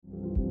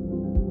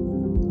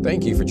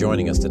Thank you for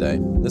joining us today.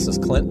 This is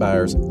Clint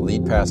Byars,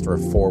 lead pastor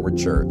of Forward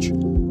Church.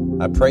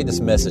 I pray this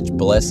message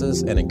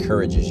blesses and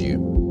encourages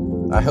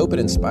you. I hope it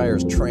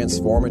inspires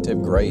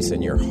transformative grace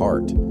in your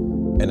heart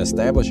and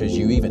establishes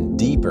you even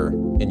deeper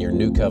in your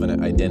new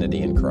covenant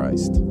identity in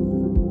Christ.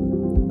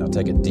 Now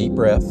take a deep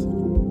breath,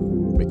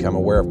 become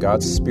aware of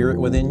God's Spirit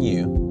within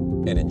you,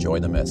 and enjoy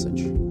the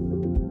message.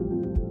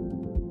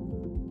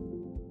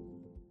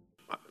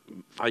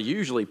 I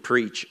usually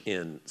preach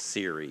in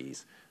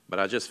series, but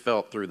I just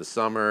felt through the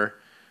summer,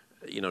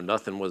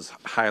 nothing was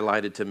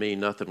highlighted to me,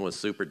 nothing was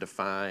super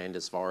defined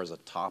as far as a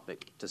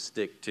topic to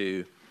stick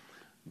to.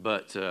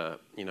 But,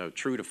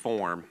 true to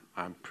form,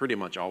 I'm pretty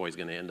much always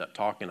going to end up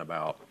talking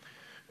about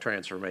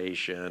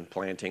transformation,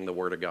 planting the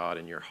Word of God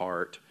in your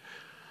heart.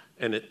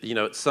 And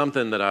it's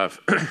something that I've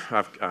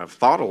I've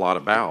thought a lot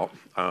about.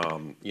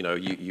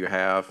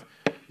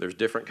 There's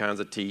different kinds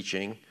of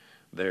teaching.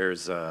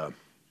 There's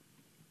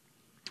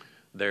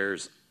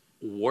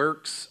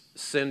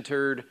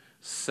works-centered,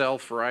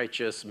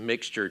 self-righteous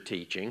mixture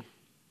teaching,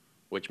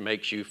 which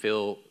makes you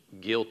feel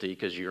guilty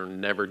because you're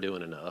never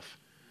doing enough.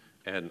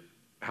 And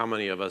how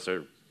many of us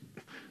are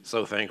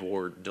so thankful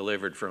we're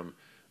delivered from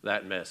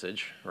that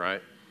message,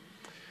 right?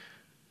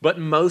 But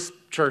most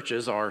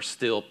churches are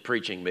still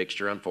preaching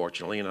mixture,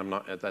 unfortunately, and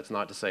that's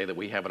not to say that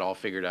we have it all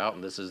figured out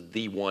and this is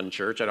the one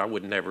church, and I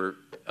would never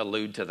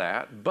allude to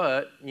that.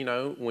 But,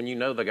 when you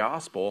know the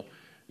gospel,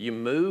 you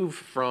move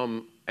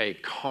from a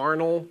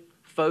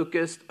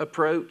carnal-focused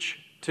approach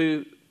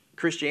to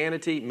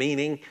Christianity,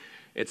 meaning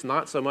it's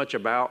not so much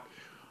about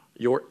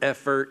your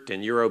effort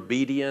and your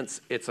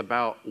obedience. It's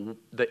about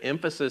the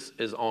emphasis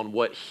is on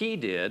what He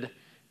did,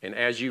 and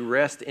as you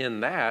rest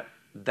in that,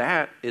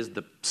 that is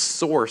the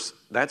source,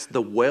 that's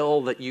the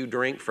well that you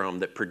drink from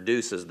that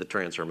produces the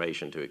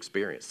transformation to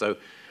experience. So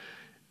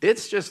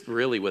it's just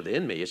really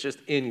within me. It's just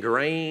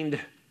ingrained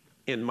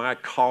in my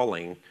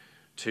calling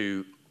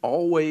to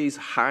always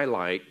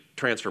highlight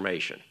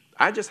transformation.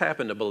 I just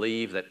happen to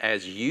believe that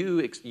as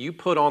you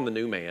put on the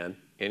new man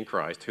in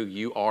Christ, who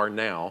you are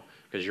now,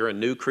 because you're a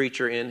new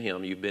creature in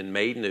Him, you've been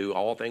made new,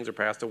 all things are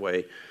passed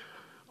away,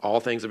 all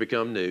things have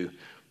become new.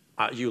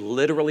 You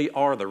literally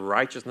are the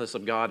righteousness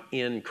of God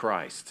in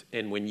Christ.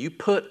 And when you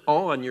put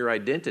on your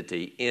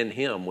identity in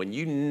Him, when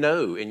you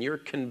know and you're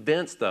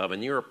convinced of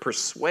and you're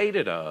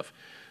persuaded of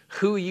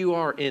who you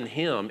are in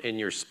Him in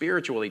your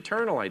spiritual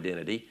eternal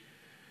identity,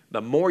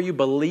 the more you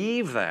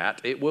believe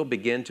that, it will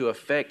begin to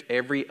affect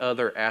every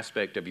other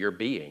aspect of your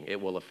being.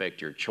 It will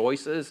affect your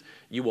choices.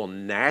 You will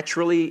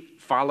naturally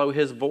follow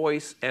His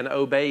voice and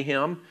obey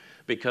Him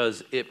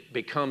because it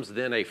becomes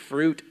then a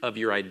fruit of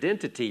your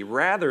identity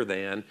rather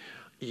than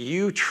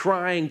you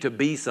trying to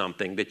be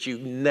something that you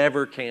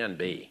never can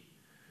be.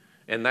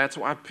 And that's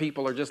why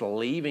people are just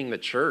leaving the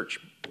church.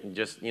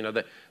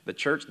 The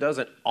church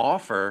doesn't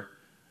offer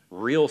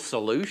real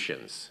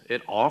solutions.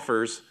 It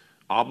offers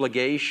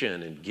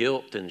obligation and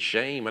guilt and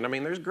shame. And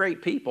there's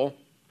great people,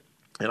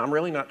 and I'm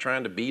really not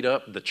trying to beat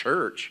up the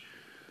church.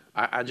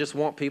 I just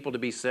want people to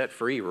be set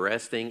free,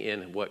 resting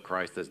in what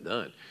Christ has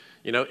done.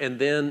 And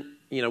then,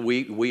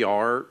 we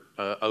are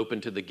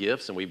open to the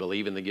gifts, and we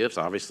believe in the gifts.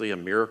 Obviously, a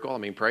miracle.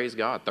 Praise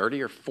God,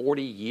 30 or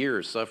 40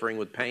 years suffering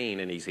with pain,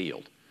 and He's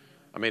healed.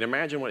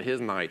 Imagine what His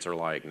nights are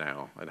like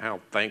now, and how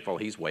thankful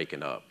He's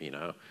waking up,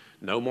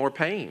 No more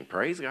pain,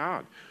 praise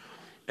God.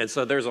 And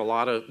so there's a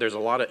lot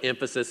of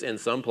emphasis in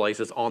some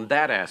places on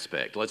that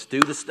aspect. Let's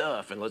do the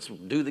stuff and let's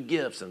do the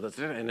gifts and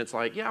it's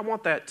like, yeah, I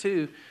want that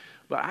too.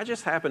 But I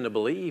just happen to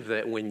believe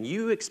that when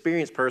you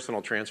experience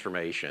personal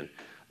transformation,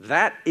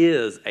 that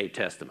is a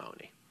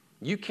testimony.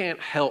 You can't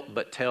help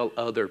but tell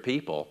other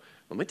people,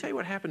 let me tell you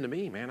what happened to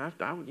me, man.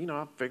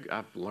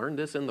 I've learned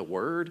this in the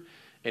Word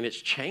and it's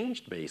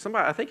changed me.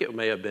 I think it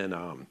may have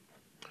been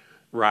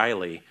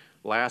Riley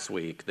last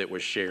week that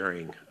was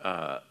sharing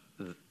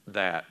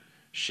that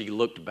she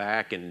looked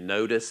back and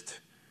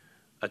noticed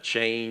a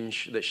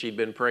change that she'd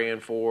been praying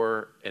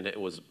for, and it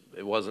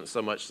wasn't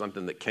so much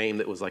something that came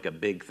that was like a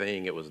big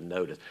thing, it was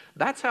noticed.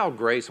 That's how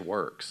grace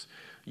works.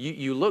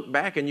 You look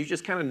back and you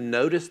just kind of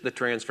notice the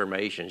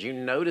transformations. You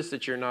notice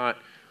that you're not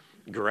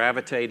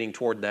gravitating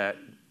toward that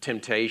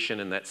temptation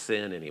and that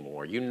sin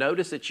anymore. You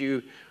notice that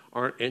you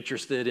aren't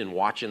interested in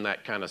watching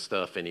that kind of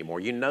stuff anymore.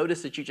 You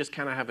notice that you just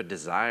kind of have a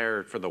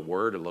desire for the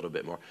Word a little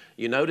bit more.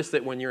 You notice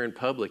that when you're in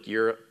public,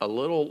 you're a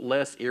little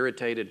less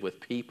irritated with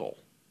people.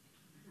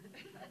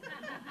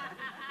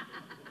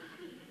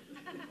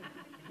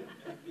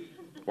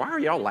 Why are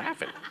y'all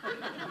laughing?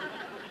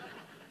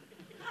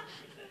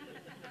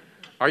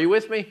 Are you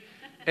with me?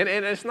 And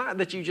it's not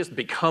that you just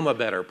become a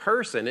better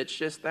person. It's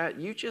just that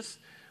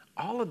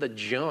all of the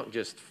junk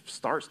just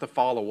starts to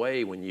fall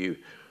away when you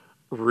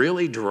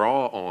really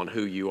draw on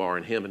who you are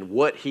in Him and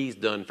what He's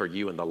done for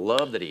you and the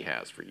love that He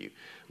has for you,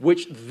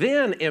 which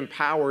then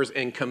empowers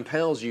and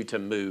compels you to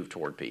move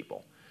toward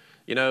people.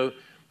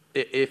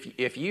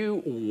 If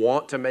you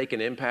want to make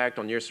an impact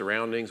on your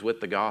surroundings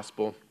with the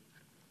gospel,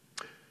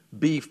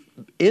 be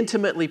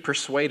intimately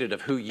persuaded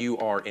of who you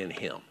are in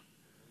Him,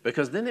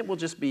 because then it will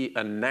just be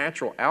a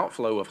natural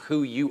outflow of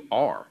who you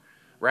are.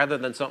 rather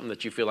than something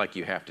that you feel like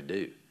you have to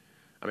do.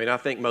 I mean, I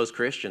think most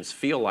Christians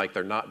feel like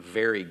they're not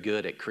very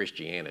good at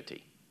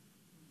Christianity.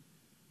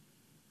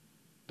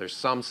 There's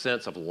some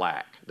sense of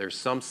lack. There's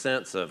some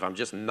sense of, I'm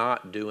just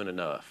not doing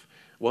enough.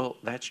 Well,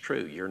 that's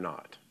true. You're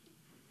not.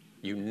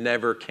 You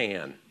never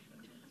can.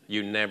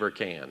 You never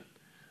can.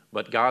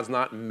 But God's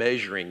not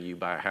measuring you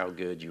by how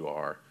good you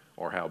are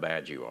or how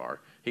bad you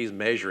are. He's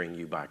measuring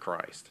you by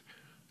Christ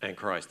and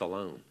Christ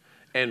alone.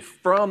 And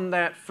from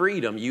that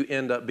freedom, you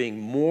end up being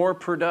more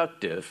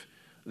productive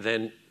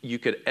than you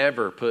could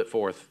ever put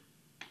forth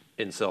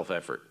in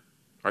self-effort.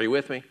 Are you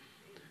with me?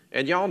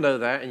 And y'all know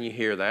that and you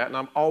hear that, and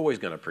I'm always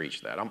going to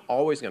preach that. I'm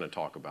always going to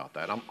talk about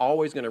that. I'm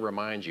always going to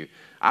remind you.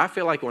 I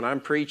feel like when I'm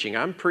preaching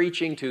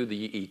to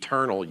the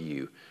eternal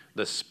you,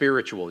 the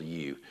spiritual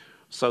you,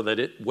 so that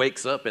it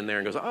wakes up in there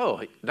and goes,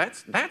 oh,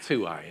 that's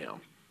who I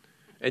am.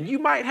 And you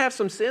might have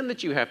some sin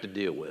that you have to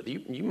deal with.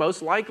 You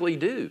most likely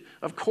do.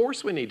 Of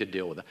course we need to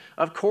deal with it.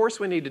 Of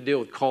course we need to deal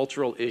with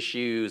cultural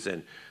issues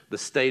and the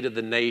state of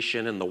the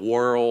nation and the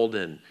world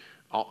and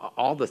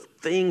all the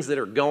things that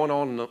are going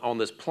on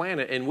this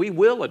planet. And we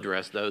will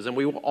address those, and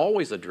we will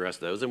always address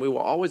those, and we will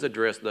always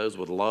address those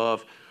with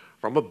love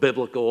from a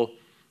biblical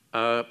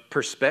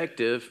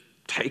perspective,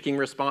 taking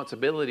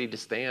responsibility to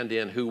stand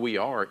in who we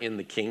are in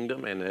the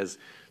kingdom and as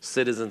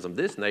citizens of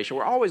this nation.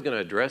 We're always going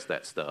to address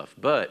that stuff,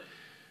 but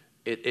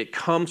it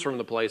comes from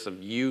the place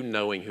of you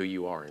knowing who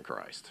you are in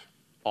Christ.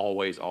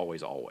 Always,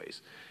 always,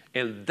 always.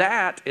 And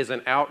that is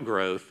an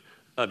outgrowth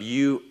of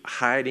you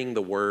hiding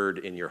the word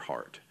in your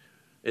heart.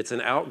 It's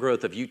an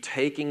outgrowth of you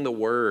taking the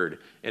word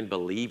and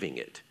believing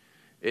it.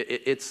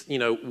 It's,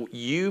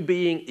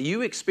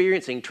 you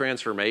experiencing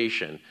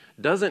transformation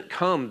doesn't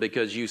come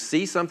because you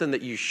see something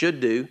that you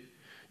should do,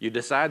 you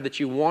decide that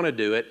you want to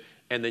do it,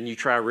 and then you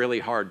try really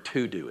hard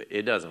to do it.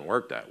 It doesn't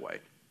work that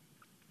way.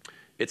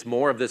 It's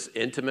more of this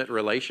intimate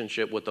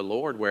relationship with the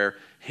Lord where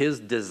his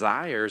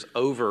desires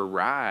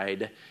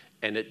override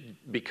and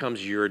it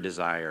becomes your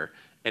desire.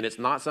 And it's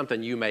not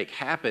something you make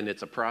happen,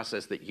 it's a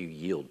process that you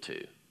yield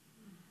to,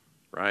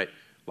 right?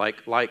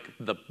 Like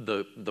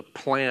the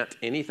plant,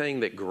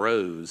 anything that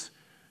grows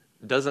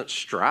doesn't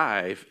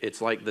strive.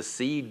 It's like the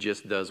seed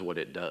just does what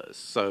it does.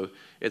 So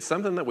it's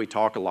something that we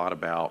talk a lot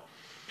about.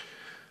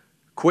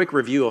 Quick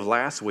review of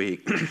last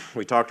week,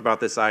 we talked about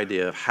this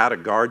idea of how to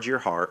guard your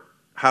heart,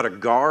 how to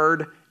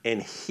guard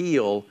and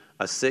heal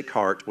a sick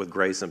heart with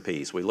grace and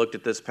peace. We looked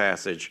at this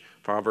passage,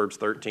 Proverbs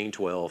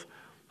 13:12.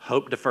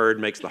 Hope deferred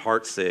makes the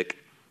heart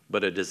sick,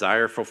 but a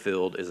desire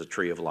fulfilled is a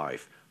tree of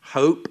life.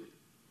 Hope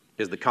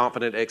is the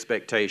confident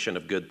expectation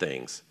of good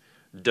things.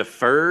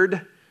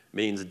 Deferred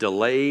means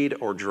delayed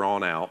or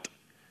drawn out.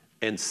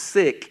 And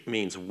sick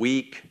means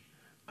weak,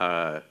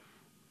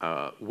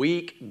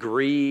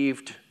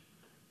 grieved,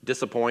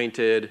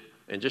 disappointed,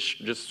 and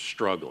just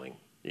struggling,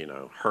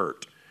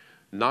 hurt.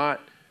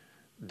 Not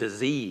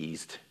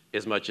diseased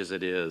as much as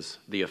it is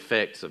the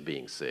effects of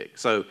being sick.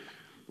 So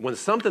when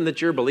something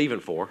that you're believing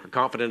for, a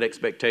confident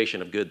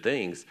expectation of good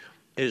things,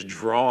 is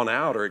drawn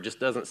out or it just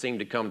doesn't seem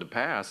to come to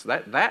pass,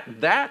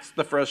 that's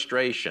the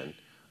frustration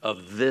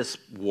of this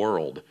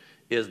world,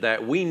 is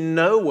that we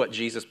know what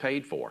Jesus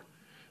paid for.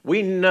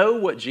 We know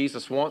what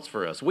Jesus wants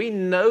for us. We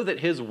know that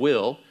his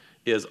will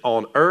is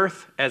on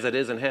earth as it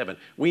is in heaven.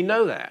 We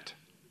know that.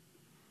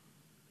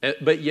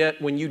 But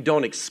yet when you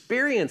don't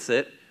experience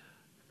it,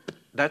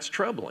 that's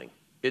troubling.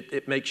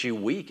 It makes you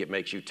weak. It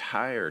makes you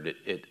tired.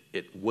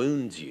 It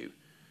wounds you.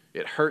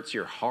 It hurts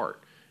your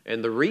heart.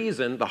 And the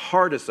reason the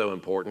heart is so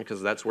important,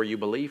 because that's where you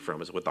believe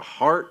from, is with the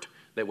heart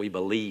that we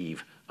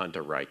believe unto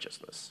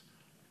righteousness.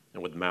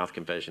 And with mouth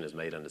confession is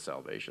made unto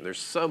salvation. There's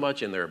so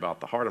much in there about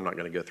the heart. I'm not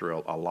going to go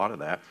through a lot of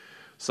that.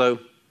 So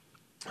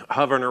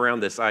hovering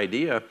around this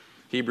idea,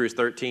 Hebrews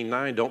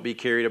 13:9, don't be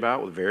carried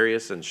about with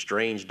various and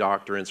strange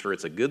doctrines, for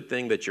it's a good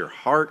thing that your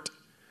heart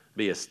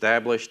be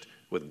established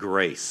with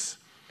grace,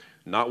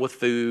 not with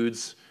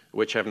foods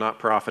which have not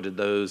profited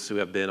those who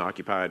have been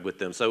occupied with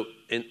them. So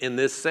in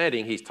this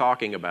setting, he's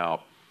talking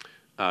about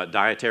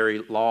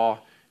dietary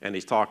law, and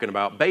he's talking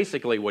about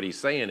basically what he's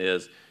saying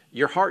is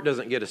your heart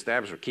doesn't get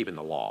established with keeping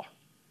the law.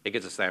 It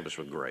gets established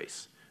with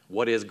grace.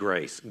 What is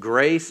grace?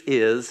 Grace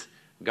is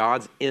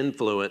God's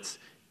influence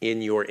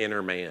in your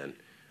inner man.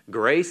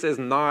 Grace is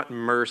not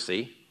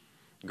mercy.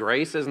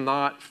 Grace is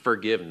not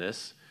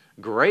forgiveness.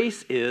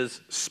 Grace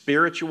is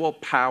spiritual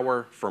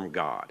power from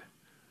God.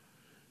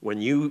 When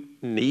you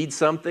need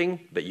something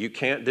that you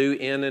can't do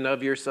in and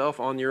of yourself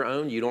on your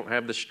own, you don't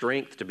have the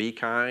strength to be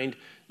kind,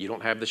 you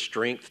don't have the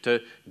strength to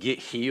get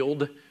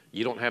healed,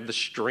 you don't have the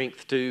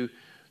strength to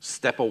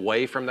step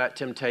away from that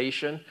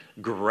temptation,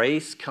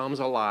 grace comes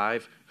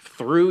alive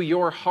through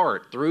your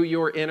heart, through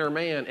your inner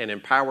man, and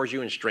empowers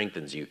you and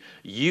strengthens you.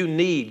 You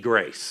need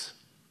grace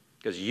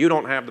because you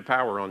don't have the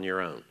power on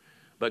your own,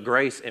 but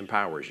grace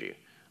empowers you.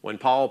 When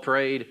Paul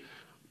prayed,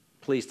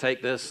 please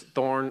take this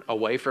thorn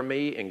away from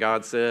me, and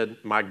God said,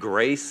 my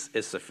grace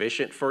is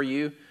sufficient for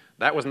you,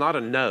 that was not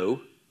a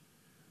no.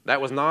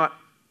 That was not,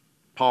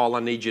 Paul, I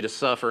need you to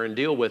suffer and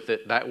deal with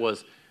it. That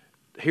was,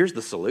 here's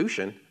the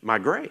solution, my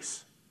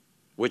grace.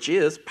 which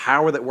is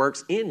power that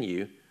works in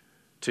you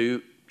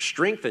to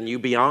strengthen you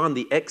beyond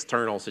the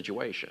external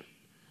situation.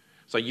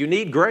 So you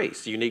need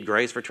grace. You need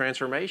grace for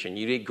transformation.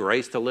 You need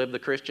grace to live the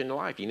Christian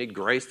life. You need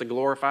grace to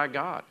glorify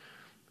God.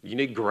 You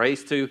need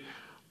grace to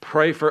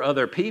pray for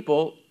other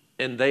people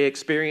and they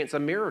experience a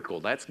miracle.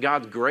 That's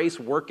God's grace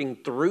working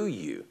through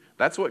you.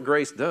 That's what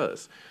grace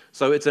does.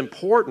 So it's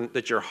important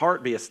that your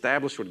heart be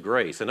established with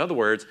grace. In other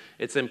words,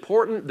 it's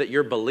important that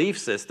your belief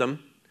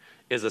system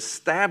is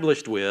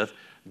established with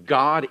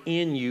God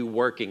in you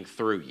working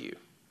through you.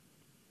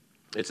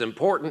 It's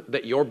important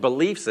that your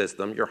belief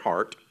system, your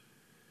heart,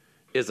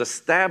 is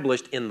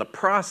established in the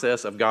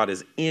process of God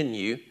is in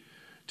you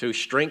to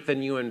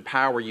strengthen you and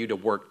empower you to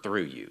work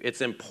through you.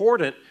 It's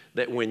important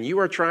that when you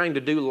are trying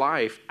to do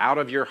life out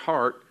of your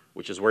heart,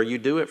 which is where you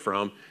do it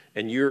from,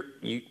 and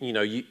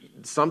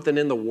something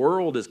in the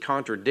world is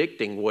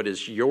contradicting what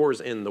is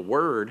yours in the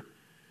Word,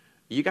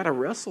 you got to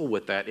wrestle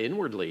with that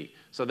inwardly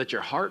so that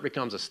your heart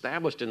becomes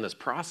established in this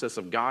process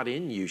of God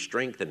in you,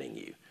 strengthening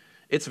you.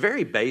 It's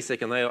very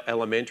basic and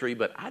elementary,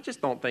 but I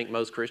just don't think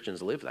most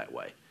Christians live that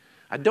way.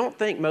 I don't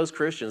think most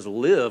Christians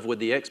live with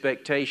the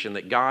expectation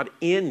that God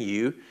in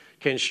you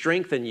can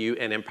strengthen you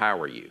and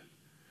empower you.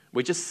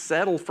 We just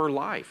settle for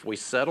life. We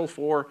settle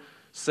for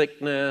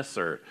sickness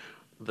or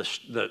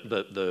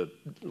the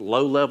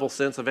low-level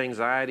sense of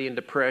anxiety and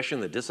depression,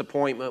 the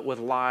disappointment with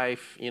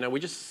life. We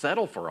just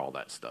settle for all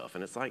that stuff.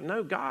 And it's like,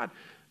 no, God,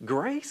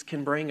 grace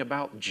can bring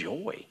about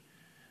joy.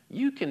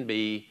 You can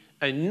be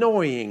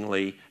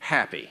annoyingly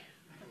happy.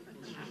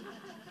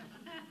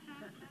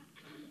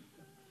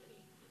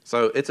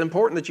 So it's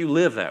important that you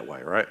live that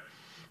way, right?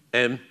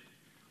 And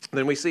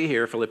then we see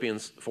here,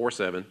 Philippians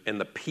 4:7,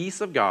 and the peace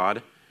of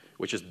God,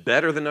 which is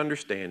better than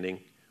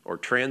understanding or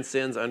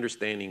transcends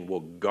understanding,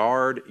 will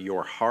guard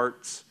your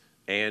hearts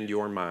and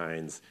your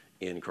minds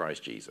in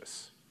Christ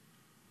Jesus.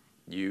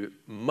 You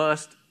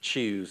must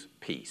choose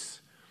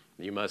peace.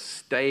 You must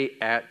stay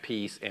at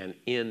peace and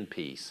in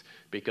peace,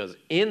 because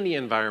in the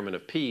environment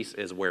of peace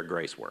is where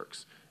grace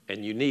works.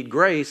 And you need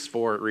grace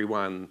for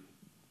rewind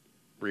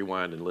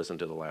and listen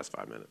to the last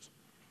 5 minutes.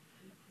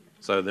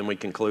 So then we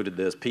concluded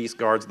this. Peace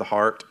guards the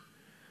heart,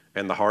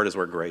 and the heart is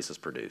where grace is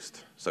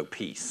produced. So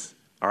peace.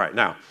 All right,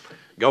 now,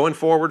 going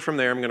forward from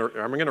there, I'm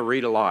gonna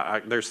read a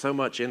lot. There's so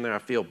much in there,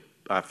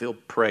 I feel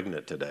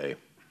pregnant today.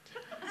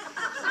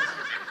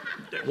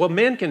 Well,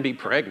 men can be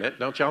pregnant.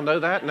 Don't y'all know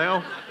that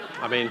now?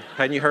 I mean,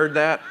 hadn't you heard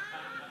that?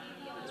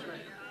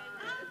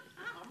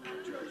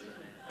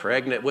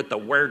 Pregnant with the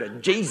word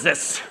of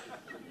Jesus.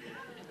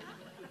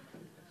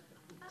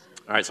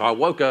 All right, so I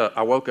woke up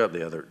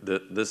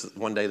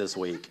one day this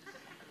week.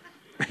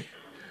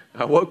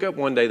 I woke up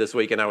one day this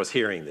week and I was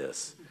hearing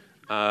this.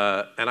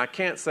 And I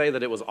can't say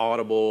that it was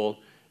audible.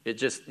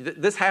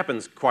 This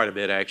happens quite a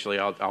bit, actually.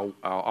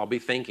 I'll be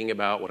thinking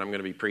about what I'm going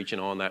to be preaching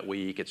on that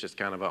week. It's just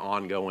kind of an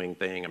ongoing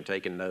thing. I'm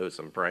taking notes,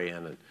 I'm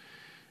praying,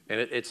 and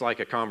it's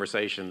like a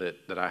conversation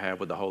that I have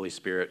with the Holy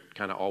Spirit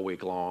kind of all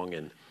week long.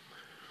 And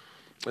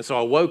so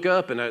I woke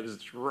up, and it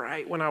was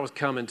right when I was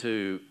coming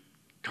to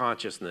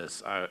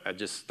consciousness, I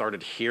just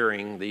started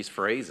hearing these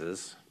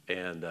phrases,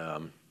 and I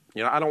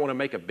don't want to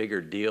make a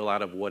bigger deal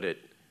out of what it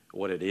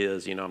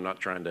is. I'm not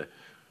trying to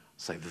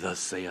say, "Thus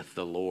saith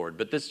the Lord,"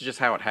 but this is just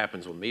how it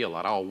happens with me a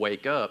lot. I'll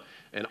wake up,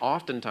 and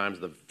oftentimes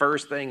the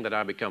first thing that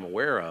I become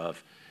aware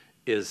of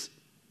is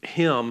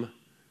Him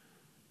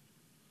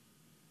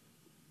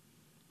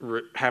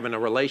having a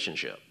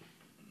relationship.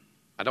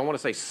 I don't want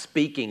to say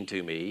speaking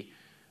to me,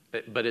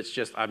 but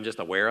I'm just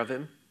aware of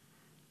Him,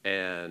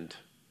 and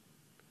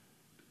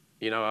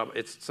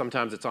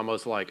sometimes it's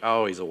almost like,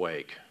 oh, He's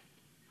awake.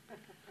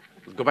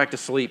 Go back to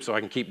sleep so I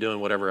can keep doing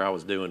whatever I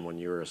was doing when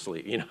you were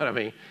asleep. You know what I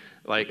mean?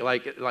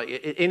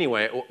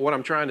 Anyway, what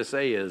I'm trying to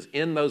say is,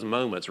 in those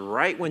moments,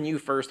 right when you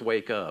first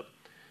wake up,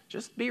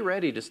 just be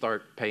ready to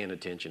start paying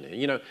attention.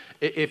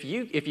 If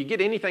you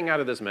get anything out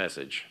of this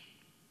message,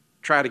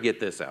 try to get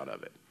this out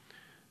of it.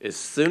 As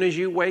soon as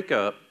you wake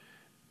up,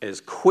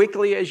 as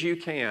quickly as you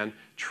can,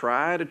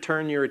 try to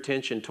turn your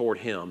attention toward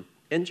Him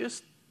and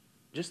just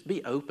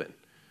be open.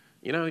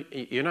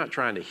 You're not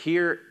trying to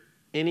hear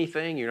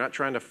anything. You're not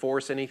trying to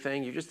force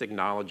anything. You're just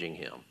acknowledging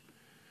Him.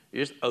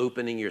 You're just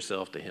opening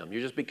yourself to Him.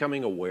 You're just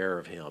becoming aware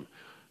of Him.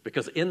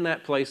 Because in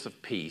that place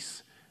of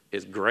peace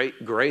is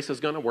grace is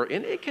going to work.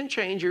 And it can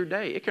change your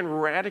day. It can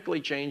radically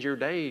change your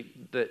day.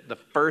 The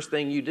first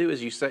thing you do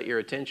is you set your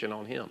attention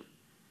on Him.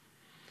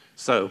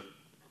 So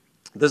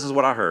this is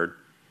what I heard.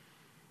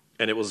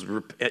 And it was,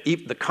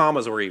 the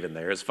commas were even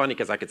there. It's funny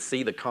because I could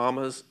see the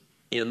commas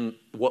in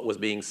what was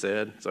being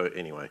said. So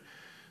anyway.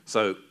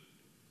 So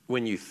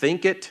when you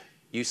think it,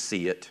 you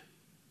see it.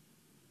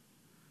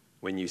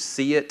 When you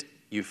see it,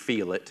 you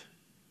feel it.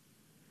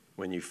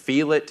 When you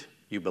feel it,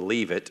 you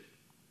believe it.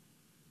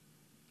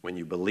 When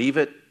you believe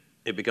it,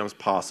 it becomes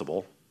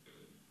possible.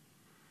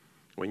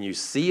 When you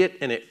see it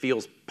and it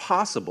feels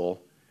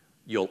possible,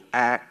 you'll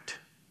act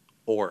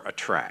or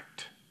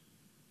attract.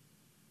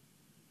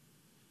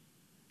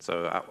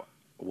 So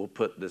we'll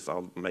put this,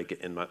 I'll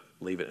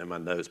leave it in my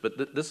notes.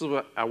 But this is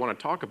what I want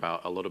to talk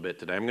about a little bit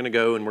today. I'm going to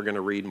go and we're going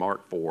to read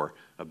Mark 4,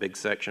 a big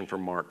section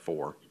from Mark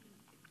 4.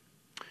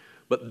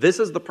 But this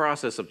is the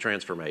process of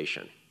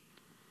transformation.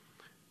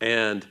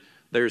 And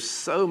there's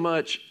so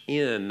much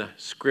in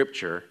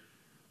Scripture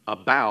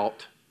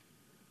about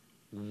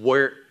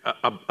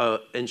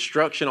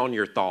instruction on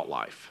your thought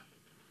life.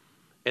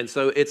 And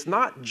so it's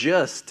not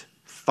just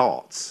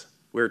thoughts.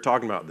 We were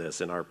talking about this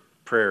in our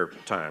prayer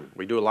time.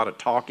 We do a lot of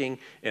talking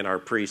in our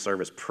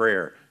pre-service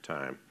prayer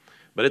time.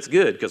 But it's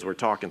good because we're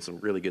talking some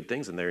really good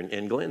things in there.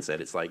 And Glenn said,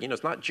 it's like,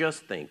 it's not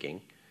just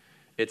thinking.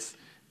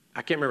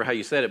 I can't remember how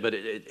you said it, but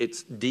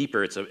it's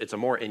deeper. It's a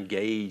more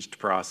engaged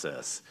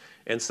process.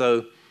 And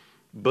so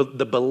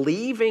the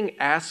believing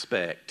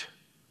aspect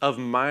of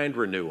mind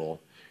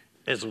renewal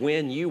is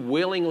when you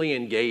willingly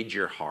engage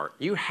your heart.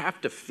 You have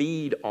to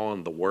feed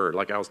on the Word.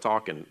 Like I was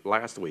talking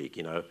last week,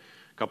 a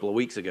couple of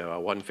weeks ago, I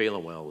wasn't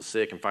feeling well. I was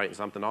sick and fighting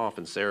something off,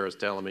 and Sarah was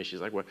telling me, she's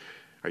like, well,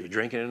 are you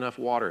drinking enough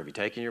water? Have you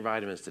taken your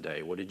vitamins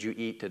today? What did you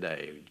eat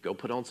today? Go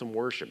put on some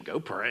worship. Go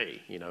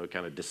pray. It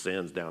kind of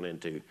descends down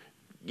into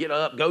get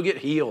up, go get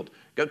healed,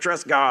 go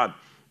trust God.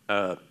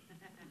 But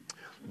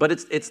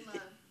it's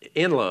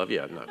in love,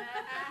 yeah, no.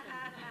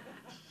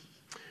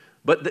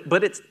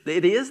 But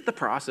it is the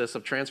process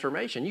of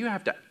transformation. You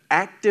have to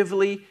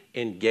actively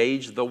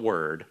engage the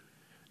Word,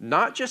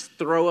 not just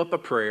throw up a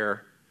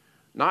prayer,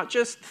 not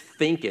just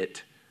think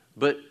it,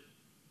 but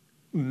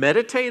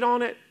meditate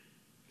on it,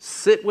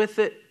 sit with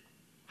it,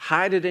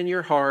 hide it in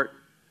your heart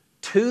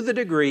to the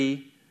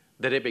degree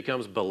that it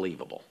becomes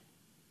believable.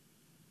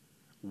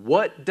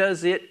 What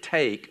does it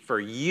take for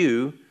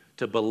you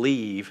to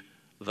believe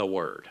the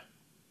Word?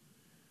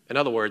 In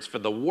other words, for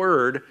the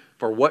Word,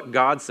 for what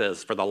God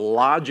says, for the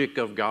logic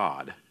of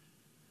God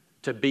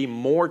to be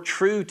more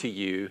true to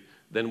you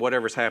than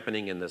whatever's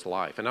happening in this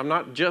life. And I'm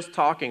not just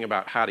talking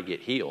about how to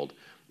get healed.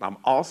 I'm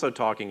also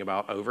talking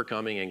about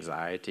overcoming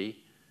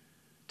anxiety,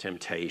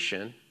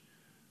 temptation,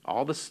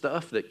 all the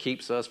stuff that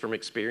keeps us from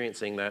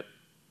experiencing that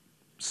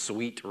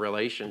sweet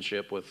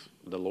relationship with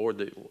the Lord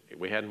that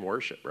we had in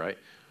worship, right?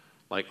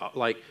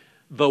 Like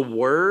the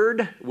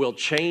Word will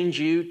change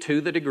you to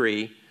the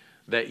degree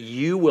that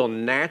you will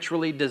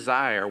naturally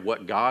desire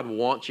what God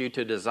wants you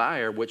to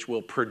desire, which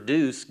will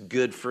produce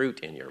good fruit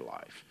in your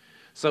life.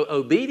 So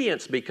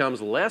obedience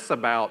becomes less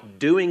about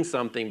doing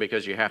something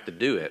because you have to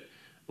do it,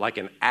 like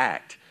an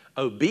act.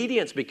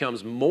 Obedience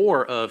becomes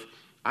more of,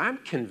 I'm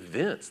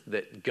convinced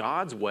that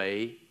God's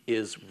way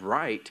is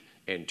right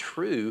and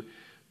true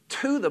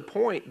to the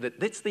point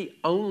that it's the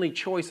only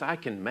choice I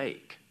can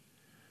make.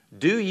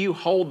 Do you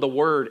hold the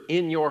Word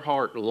in your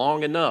heart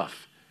long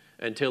enough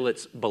until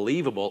it's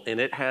believable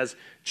and it has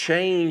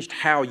changed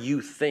how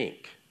you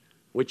think,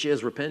 which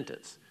is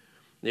repentance?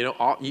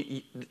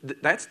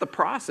 That's the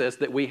process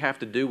that we have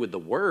to do with the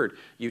Word.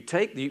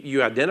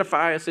 You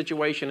identify a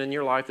situation in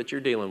your life that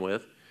you're dealing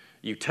with.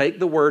 You take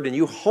the Word and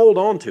you hold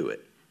on to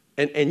it.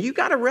 And you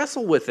got to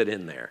wrestle with it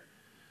in there.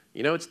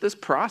 It's this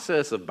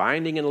process of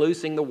binding and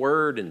loosing the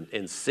Word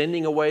and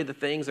sending away the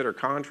things that are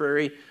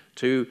contrary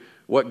to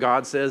what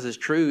God says is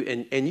true.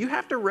 And you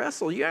have to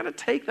wrestle. You got to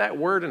take that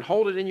Word and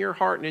hold it in your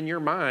heart and in your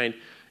mind.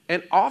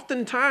 And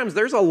oftentimes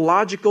there's a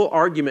logical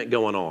argument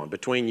going on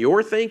between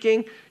your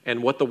thinking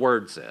and what the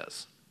Word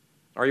says.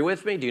 Are you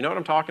with me? Do you know what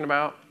I'm talking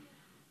about?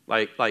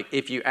 Like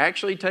if you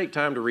actually take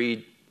time to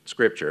read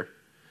Scripture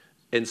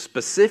and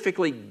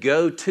specifically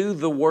go to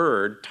the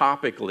Word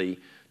topically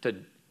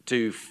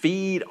to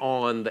feed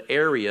on the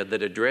area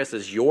that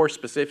addresses your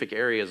specific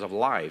areas of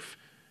life,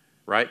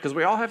 right? Because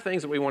we all have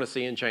things that we want to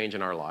see and change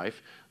in our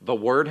life. The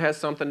Word has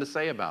something to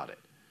say about it.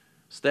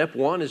 Step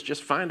one is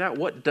just find out,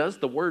 what does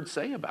the Word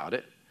say about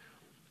it?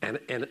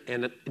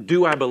 And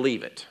do I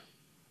believe it?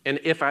 And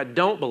if I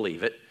don't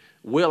believe it,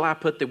 will I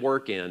put the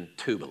work in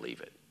to believe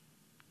it?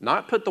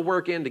 Not put the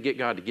work in to get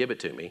God to give it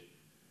to me.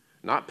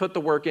 Not put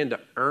the work in to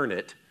earn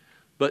it,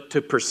 but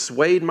to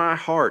persuade my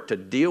heart to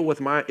deal with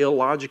my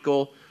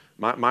illogical,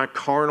 my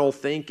carnal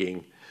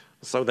thinking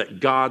so that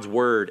God's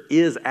Word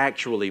is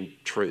actually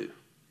true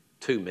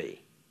to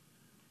me.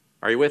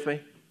 Are you with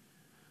me?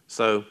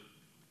 So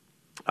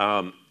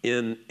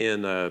in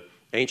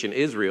ancient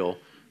Israel,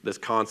 this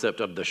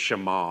concept of the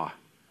Shema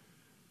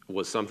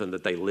was something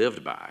that they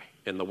lived by.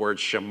 And the word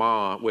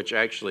Shema, which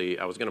actually,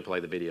 I was going to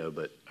play the video,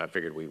 but I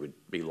figured we would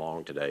be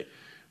long today.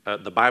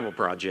 The Bible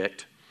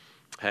Project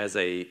has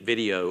a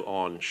video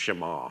on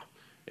Shema.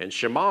 And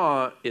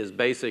Shema is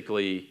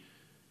basically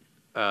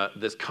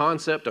this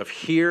concept of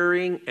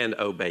hearing and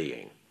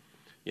obeying.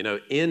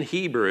 In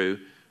Hebrew,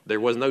 there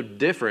was no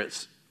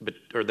difference,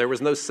 or there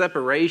was no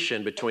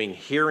separation between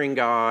hearing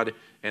God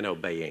and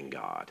obeying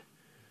God.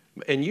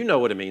 And you know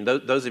what I mean.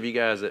 Those of you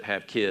guys that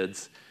have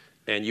kids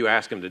and you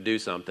ask them to do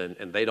something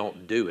and they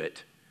don't do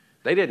it,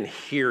 they didn't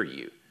hear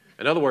you.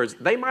 In other words,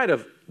 they might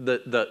have,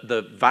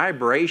 the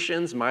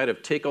vibrations might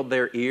have tickled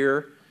their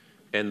ear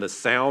and the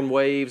sound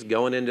waves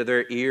going into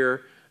their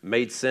ear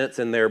made sense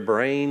in their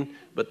brain,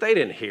 but they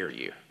didn't hear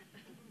you.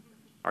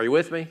 Are you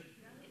with me?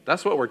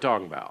 That's what we're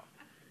talking about.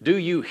 Do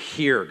you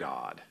hear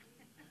God?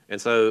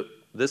 And so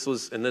this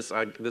is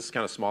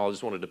kind of small. I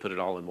just wanted to put it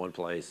all in one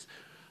place.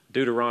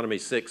 Deuteronomy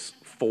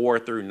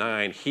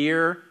 6:4-9.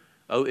 Hear,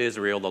 O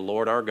Israel, the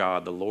Lord our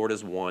God, the Lord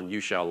is one. You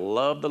shall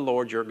love the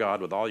Lord your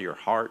God with all your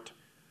heart,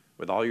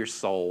 with all your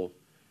soul,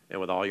 and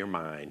with all your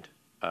mind,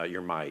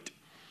 your might.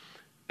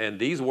 And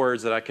these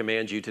words that I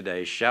command you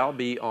today shall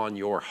be on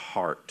your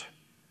heart.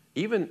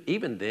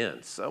 Even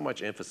then, so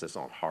much emphasis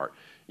on heart.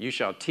 You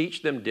shall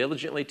teach them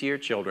diligently to your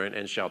children,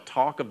 and shall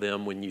talk of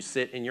them when you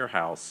sit in your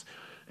house,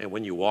 and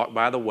when you walk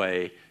by the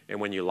way, and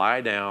when you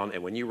lie down,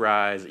 and when you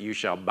rise. You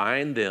shall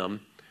bind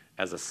them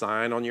as a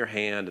sign on your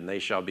hand, and they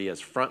shall be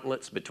as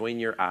frontlets between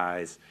your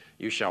eyes.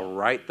 You shall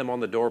write them on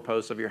the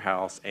doorposts of your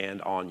house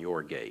and on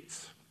your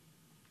gates.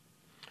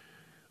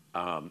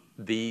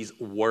 These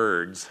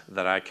words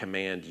that I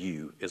command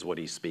you is what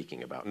he's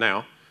speaking about.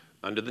 Now,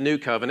 under the new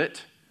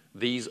covenant,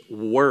 these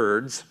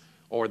words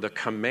or the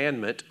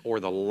commandment or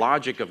the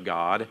logic of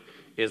God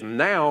is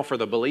now for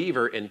the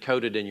believer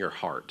encoded in your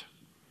heart.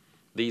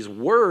 These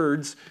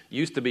words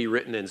used to be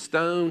written in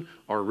stone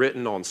or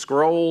written on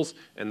scrolls,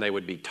 and they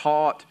would be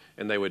taught,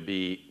 and they would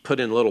be put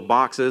in little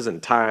boxes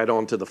and tied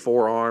onto the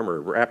forearm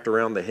or wrapped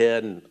around the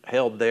head and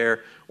held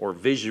there or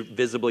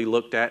visibly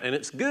looked at. And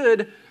it's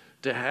good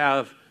to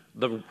have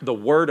the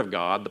Word of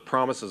God, the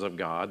promises of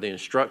God, the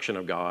instruction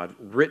of God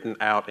written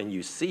out, and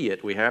you see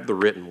it. We have the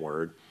written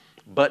Word.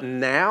 But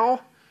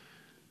now,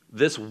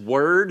 this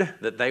Word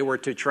that they were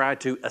to try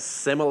to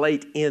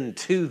assimilate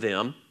into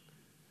them,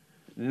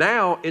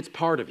 now it's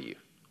part of you.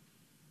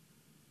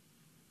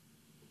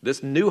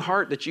 This new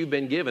heart that you've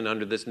been given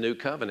under this new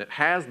covenant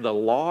has the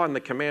law and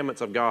the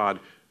commandments of God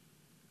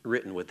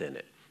written within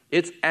it.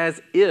 It's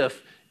as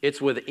if it's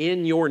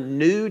within your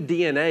new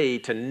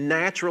DNA to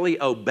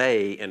naturally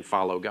obey and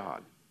follow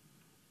God.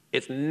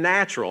 It's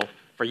natural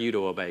for you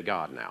to obey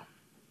God now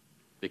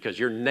because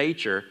your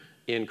nature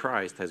in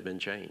Christ has been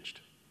changed.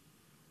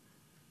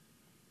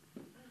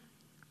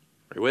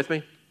 Are you with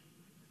me?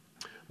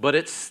 But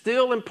it's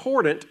still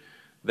important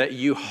that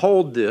you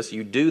hold this,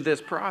 you do this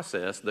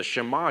process, the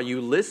Shema, you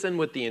listen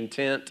with the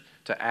intent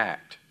to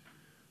act,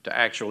 to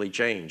actually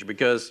change.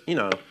 Because,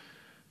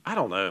 I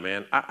don't know,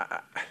 man.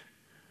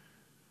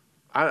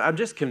 I'm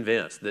just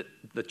convinced that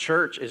the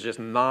church is just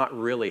not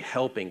really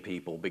helping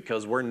people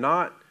because we're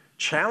not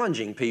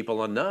challenging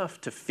people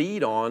enough to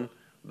feed on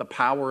the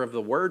power of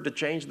the Word to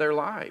change their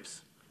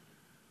lives.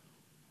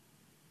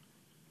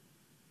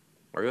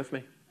 Are you with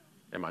me?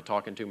 Am I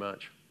talking too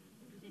much?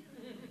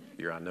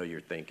 I know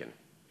you're thinking.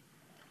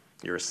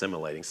 You're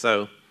assimilating.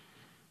 So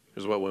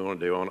here's what we want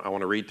to do. I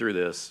want to read through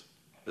this.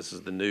 This is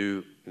the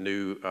new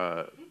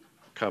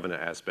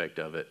covenant aspect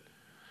of it.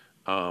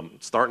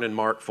 Starting in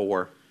Mark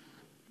 4.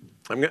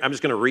 I'm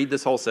just going to read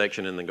this whole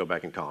section and then go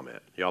back and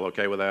comment. Y'all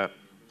okay with that?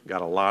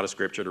 Got a lot of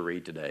scripture to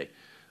read today.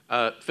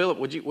 Philip,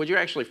 would you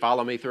actually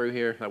follow me through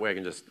here? That way I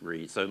can just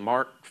read. So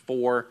Mark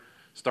 4,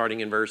 starting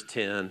in verse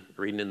 10,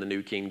 reading in the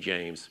New King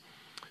James.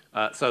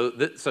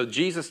 So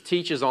Jesus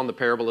teaches on the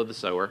parable of the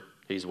sower.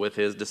 He's with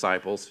his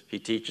disciples. He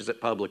teaches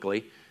it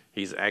publicly.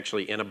 He's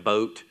actually in a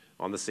boat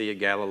on the Sea of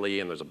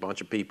Galilee, and there's a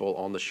bunch of people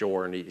on the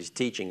shore, and he's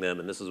teaching them,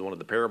 and this is one of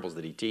the parables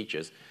that he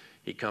teaches.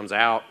 He comes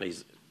out, and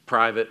he's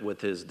private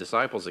with his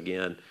disciples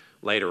again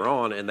later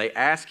on, and they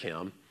ask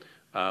him,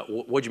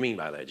 what do you mean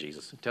by that,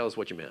 Jesus? Tell us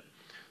what you meant.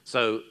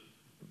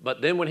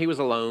 But then when he was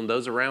alone,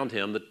 those around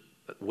him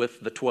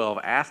with the 12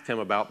 asked him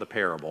about the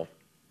parable,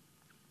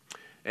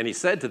 and he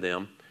said to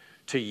them,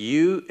 to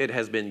you it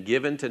has been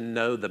given to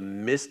know the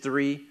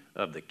mystery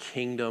of the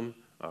kingdom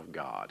of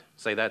God.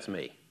 Say, that's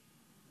me.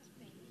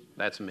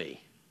 That's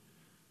me.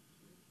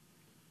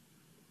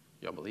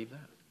 Y'all believe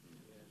that?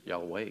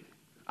 Y'all awake?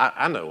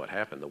 I know what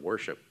happened, the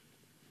worship.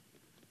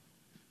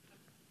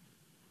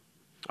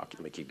 Let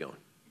me keep going.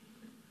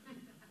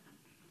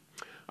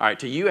 All right,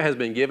 to you has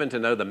been given to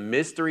know the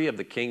mystery of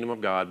the kingdom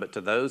of God, but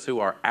to those who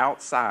are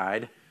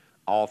outside,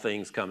 all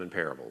things come in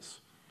parables.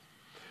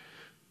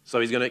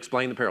 So he's going to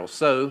explain the parable.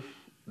 So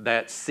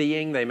that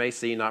seeing they may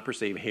see, not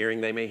perceive,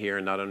 hearing they may hear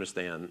and not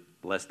understand,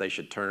 lest they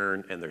should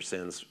turn and their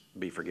sins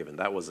be forgiven.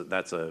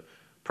 That's a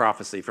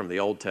prophecy from the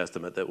Old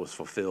Testament that was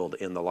fulfilled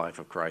in the life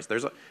of Christ.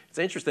 It's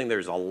interesting,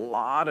 there's a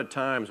lot of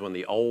times when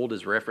the Old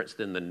is referenced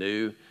in the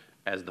New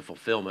as the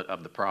fulfillment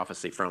of the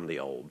prophecy from the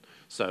Old.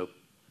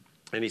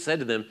 And he said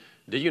to them,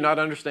 did you not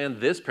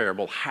understand this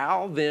parable?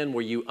 How then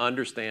will you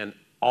understand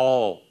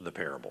all the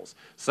parables?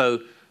 So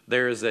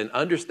there is an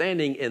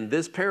understanding in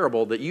this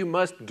parable that you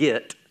must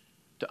get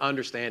to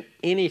understand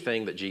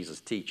anything that Jesus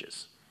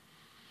teaches.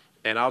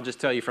 And I'll just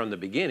tell you from the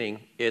beginning,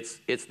 it's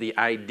the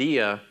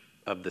idea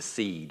of the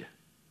seed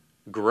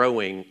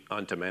growing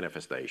unto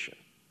manifestation,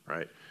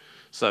 right?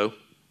 So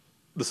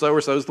the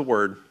sower sows the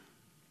word,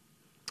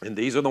 and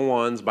these are the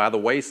ones by the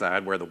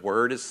wayside where the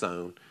word is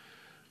sown.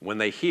 When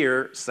they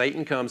hear,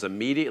 Satan comes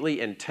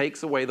immediately and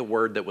takes away the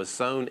word that was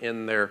sown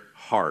in their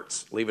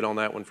hearts. Leave it on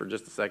that one for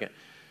just a second.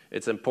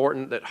 It's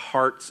important that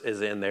hearts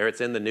is in there.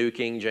 It's in the New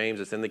King James.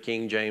 It's in the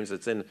King James.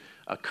 It's in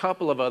a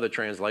couple of other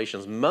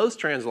translations. Most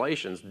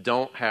translations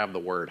don't have the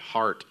word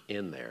heart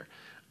in there.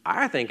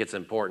 I think it's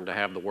important to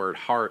have the word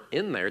heart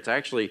in there. It's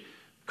actually,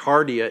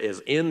 cardia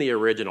is in the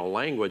original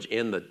language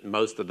in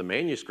most of the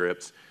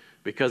manuscripts,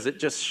 because it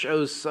just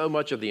shows so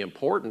much of the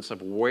importance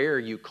of where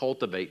you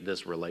cultivate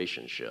this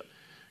relationship.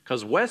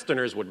 Because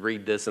Westerners would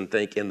read this and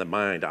think in the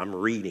mind, I'm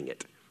reading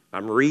it.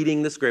 I'm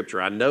reading the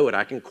scripture. I know it.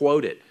 I can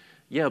quote it.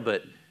 Yeah,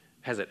 but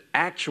has it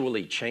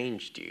actually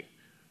changed you?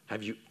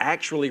 Have you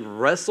actually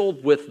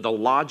wrestled with the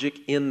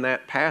logic in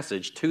that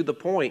passage to the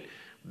point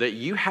that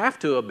you have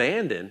to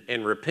abandon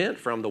and repent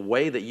from the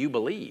way that you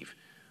believe,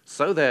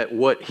 so that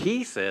what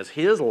he says,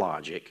 his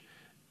logic,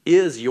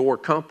 is your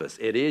compass.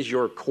 It is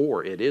your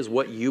core. It is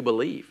what you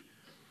believe.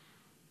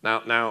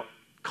 Now,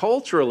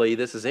 culturally,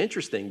 this is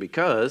interesting,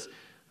 because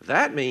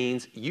that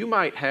means you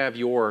might have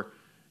your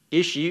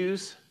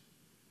issues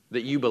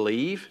that you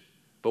believe,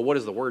 but what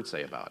does the Word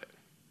say about it?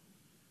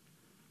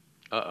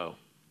 Uh-oh.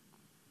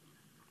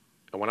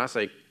 And when I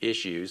say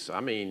issues, I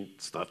mean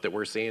stuff that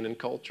we're seeing in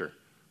culture.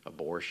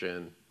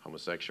 Abortion,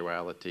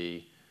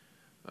 homosexuality,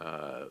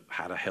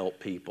 how to help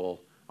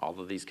people, all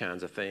of these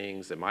kinds of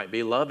things. It might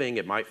be loving,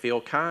 it might feel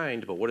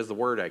kind, but what does the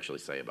Word actually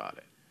say about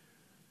it?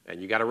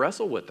 And you got to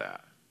wrestle with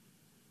that.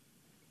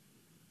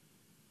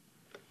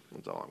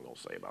 That's all I'm going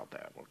to say about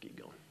that. We'll keep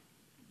going.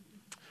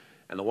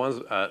 And the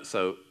ones,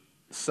 so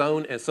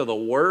the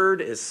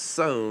Word is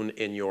sown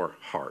in your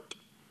heart,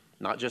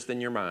 not just in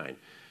your mind.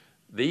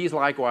 These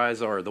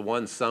likewise are the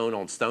ones sown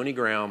on stony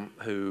ground,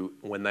 who,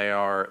 when they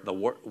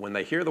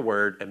hear the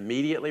word,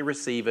 immediately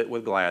receive it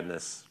with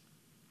gladness,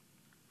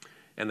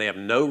 and they have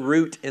no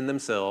root in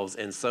themselves,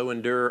 and so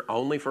endure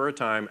only for a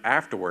time.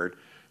 Afterward,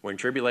 when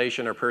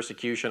tribulation or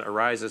persecution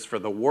arises for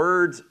the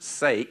word's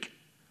sake,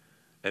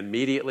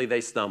 immediately they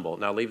stumble.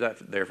 Now leave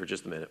that there for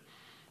just a minute.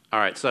 All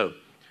right, so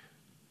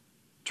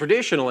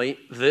traditionally,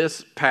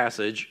 this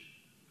passage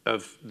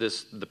of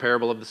the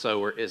parable of the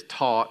sower is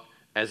taught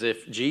as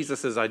if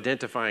Jesus is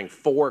identifying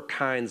 4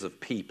 kinds of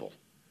people.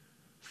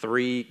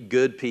 3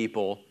 good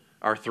people,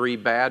 or 3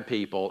 bad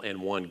people, and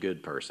 1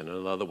 good person.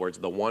 In other words,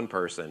 the one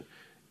person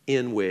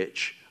in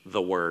which the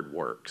word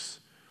works.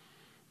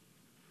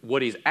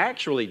 What he's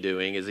actually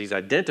doing is he's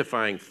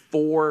identifying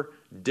 4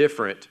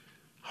 different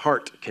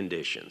heart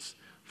conditions,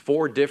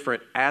 4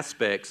 different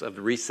aspects of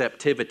the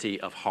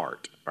receptivity of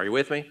heart. Are you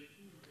with me?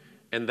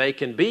 And they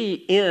can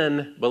be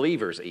in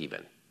believers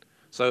even.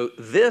 So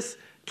this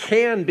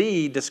can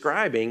be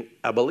describing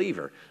a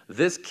believer.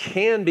 This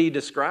can be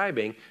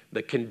describing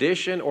the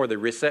condition or the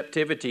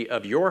receptivity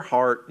of your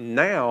heart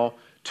now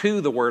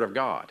to the Word of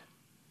God.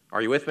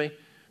 Are you with me?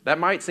 That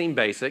might seem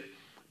basic,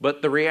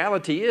 but the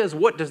reality is,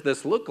 what does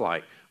this look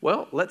like?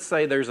 Well, let's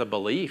say there's a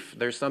belief,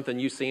 there's something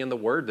you see in the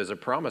Word, there's a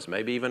promise,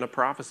 maybe even a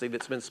prophecy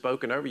that's been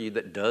spoken over you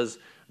that does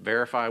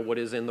verify what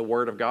is in the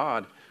Word of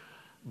God.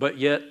 But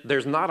yet,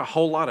 there's not a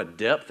whole lot of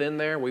depth in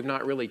there. We've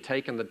not really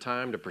taken the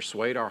time to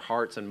persuade our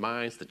hearts and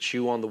minds to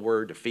chew on the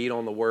Word, to feed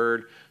on the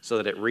Word, so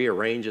that it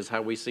rearranges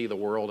how we see the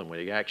world and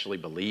we actually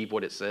believe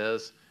what it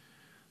says.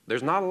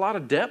 There's not a lot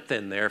of depth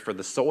in there for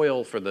the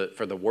soil, for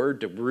the Word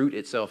to root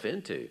itself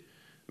into. It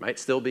might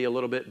still be a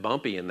little bit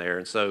bumpy in there.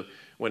 And so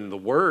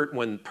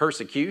when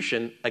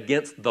persecution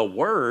against the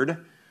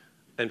Word,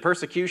 and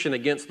persecution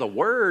against the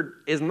Word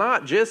is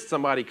not just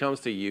somebody comes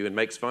to you and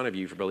makes fun of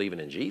you for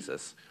believing in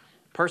Jesus.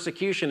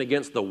 Persecution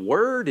against the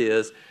Word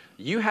is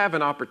you have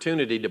an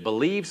opportunity to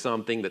believe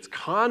something that's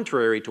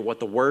contrary to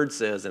what the Word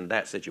says in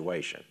that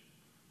situation.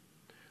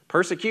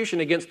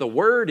 Persecution against the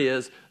Word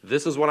is,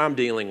 this is what I'm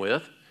dealing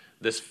with.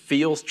 This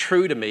feels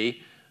true to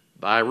me.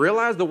 But I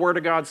realize the Word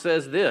of God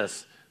says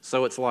this.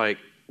 So it's like,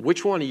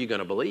 which one are you going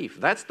to believe?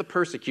 That's the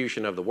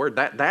persecution of the Word.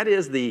 That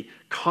is the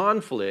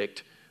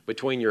conflict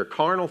between your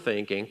carnal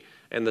thinking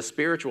and the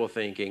spiritual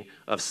thinking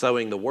of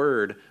sowing the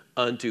Word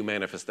unto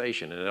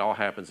manifestation. And it all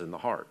happens in the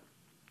heart.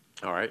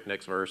 All right,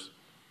 next verse.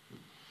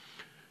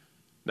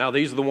 Now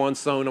these are the ones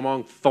sown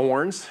among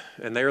thorns,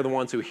 and they are the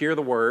ones who hear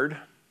the word,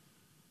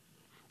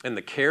 and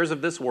the cares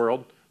of this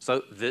world.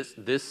 So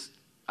this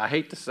I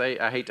hate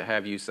to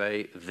have you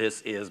say,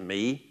 this is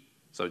me.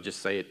 So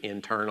just say it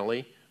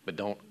internally, but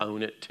don't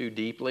own it too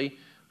deeply.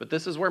 But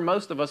this is where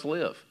most of us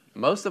live.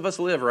 Most of us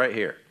live right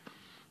here.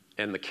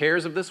 And the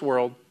cares of this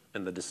world,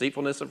 and the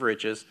deceitfulness of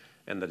riches,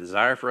 and the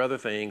desire for other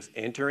things,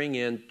 entering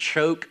in,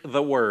 choke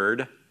the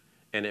word,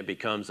 and it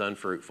becomes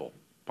unfruitful.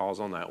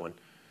 Pause on that one.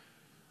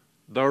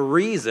 The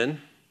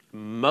reason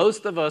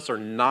most of us are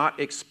not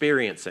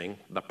experiencing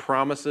the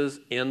promises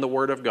in the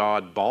Word of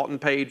God, bought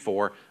and paid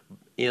for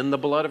in the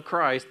blood of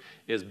Christ,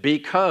 is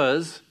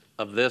because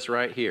of this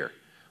right here.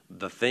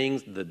 The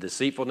things, the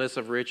deceitfulness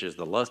of riches,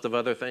 the lust of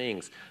other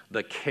things,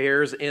 the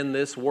cares in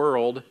this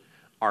world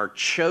are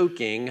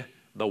choking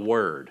the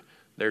Word.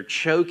 They're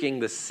choking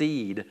the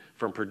seed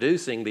from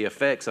producing the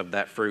effects of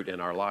that fruit in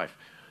our life.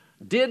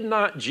 Did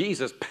not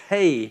Jesus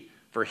pay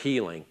for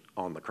healing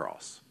on the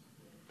cross?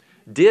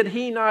 Did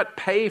he not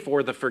pay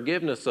for the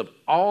forgiveness of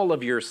all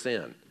of your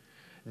sin?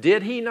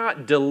 Did he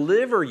not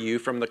deliver you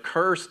from the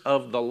curse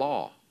of the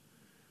law?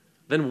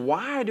 Then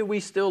why do we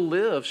still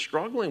live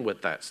struggling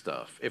with that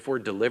stuff? If we're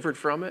delivered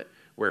from it,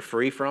 we're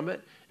free from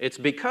it. It's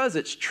because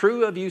it's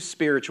true of you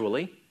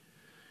spiritually.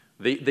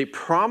 The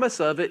promise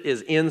of it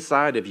is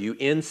inside of you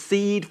in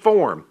seed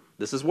form.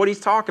 This is what he's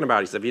talking about.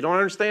 He said, if you don't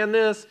understand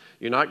this,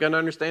 you're not going to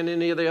understand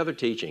any of the other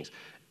teachings.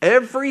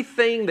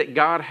 Everything that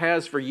God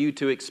has for you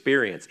to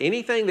experience,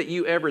 anything that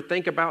you ever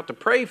think about to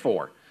pray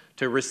for,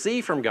 to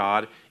receive from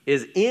God,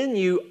 is in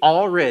you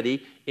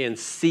already in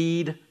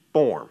seed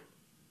form.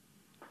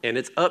 And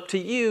it's up to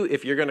you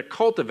if you're going to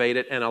cultivate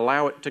it and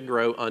allow it to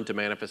grow unto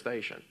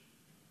manifestation.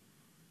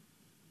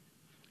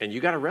 And you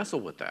got to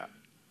wrestle with that.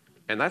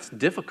 And that's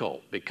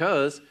difficult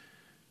because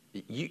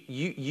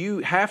you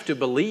have to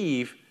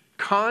believe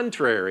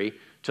contrary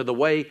to the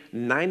way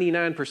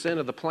 99%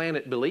 of the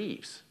planet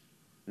believes.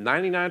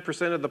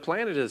 99% of the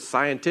planet is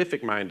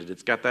scientific minded.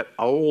 It's got that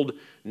old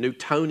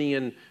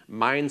Newtonian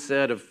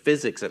mindset of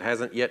physics. It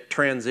hasn't yet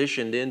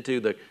transitioned into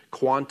the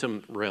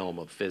quantum realm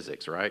of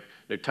physics, right?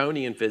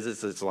 Newtonian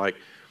physics is like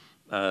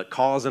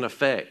cause and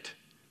effect.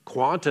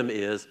 Quantum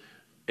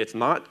it's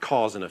not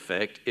cause and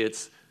effect.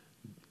 It's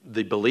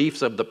the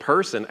beliefs of the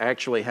person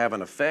actually have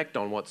an effect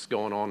on what's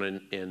going on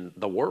in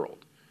the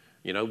world.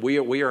 You know,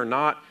 we are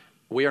not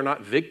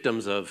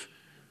victims of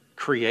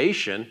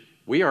creation.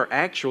 We are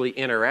actually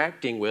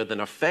interacting with and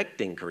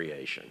affecting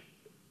creation.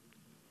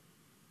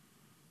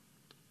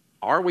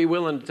 Are we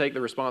willing to take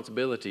the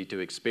responsibility to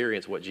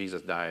experience what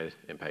Jesus died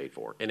and paid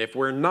for? And if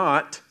we're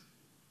not,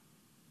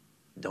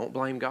 don't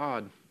blame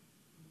God.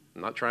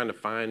 I'm not trying to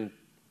find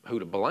who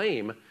to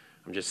blame.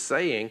 I'm just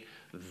saying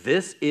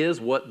this is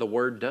what the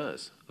Word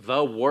does.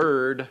 The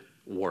Word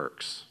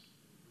works.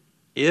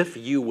 If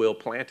you will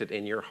plant it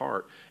in your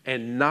heart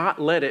and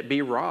not let it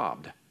be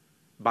robbed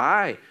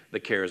by the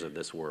cares of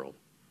this world,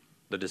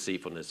 the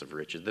deceitfulness of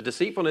riches. The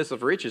deceitfulness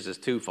of riches is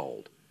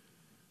twofold.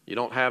 You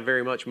don't have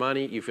very much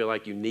money. You feel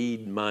like you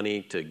need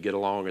money to get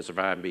along and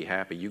survive and be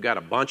happy. You got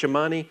a bunch of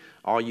money.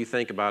 All you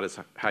think about is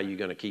how you're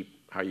going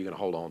to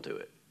hold on to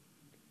it.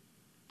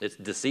 It's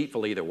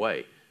deceitful either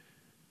way.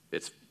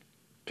 It's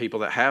people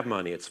that have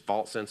money. It's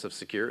false sense of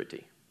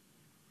security.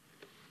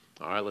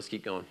 All right, let's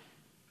keep going.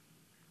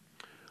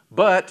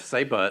 But,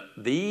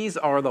 these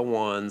are the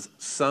ones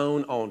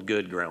sown on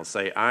good ground.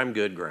 Say, I'm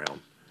good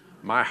ground.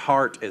 My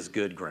heart is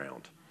good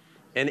ground.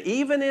 And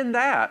even in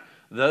that,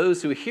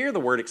 those who hear the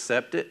word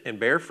accept it and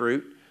bear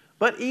fruit,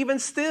 but even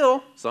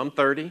still, some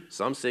 30,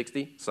 some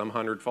 60, some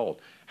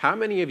 100-fold. How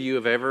many of you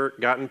have ever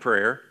gotten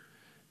prayer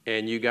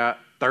and you got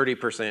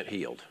 30%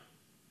 healed?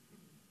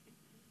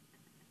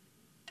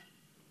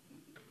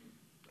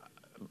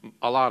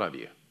 A lot of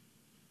you.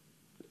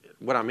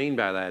 What I mean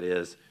by that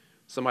is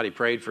somebody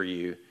prayed for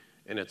you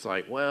and it's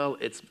like, well,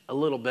 it's a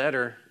little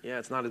better. Yeah,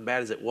 it's not as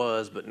bad as it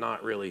was, but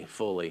not really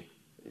fully.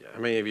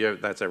 How many of you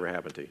that's ever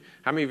happened to you?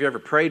 How many of you ever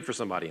prayed for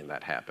somebody and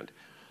that happened?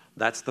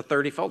 That's the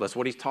 30-fold. That's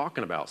what he's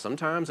talking about.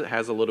 Sometimes it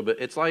has a little bit.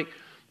 It's like,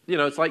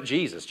 it's like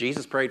Jesus.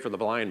 Jesus prayed for the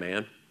blind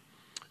man,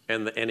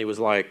 and he was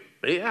like,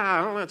 yeah,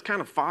 I don't know, it's kind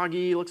of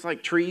foggy. It looks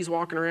like trees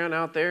walking around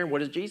out there. And what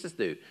does Jesus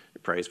do? He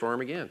prays for him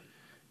again.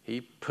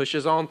 He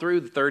pushes on through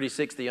the 30,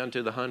 60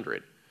 unto the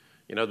 100.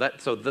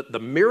 So the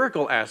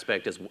miracle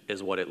aspect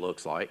is what it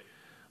looks like.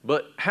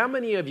 But how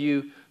many of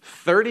you,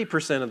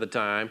 30% of the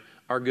time,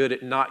 are good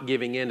at not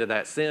giving in to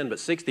that sin, but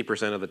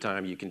 60% of the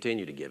time you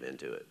continue to give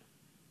into it?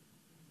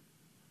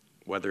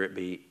 Whether it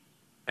be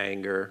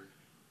anger,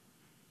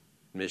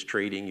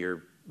 mistreating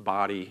your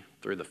body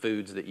through the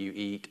foods that you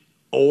eat,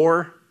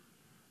 or,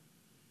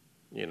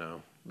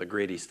 the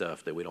gritty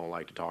stuff that we don't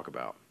like to talk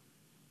about.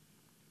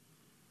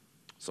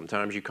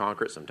 Sometimes you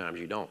conquer it, sometimes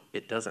you don't.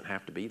 It doesn't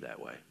have to be that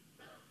way.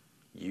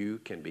 You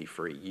can be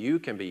free. You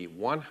can be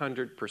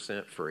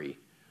 100% free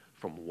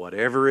from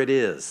whatever it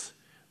is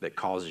that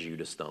causes you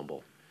to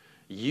stumble.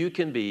 You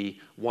can be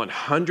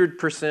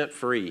 100%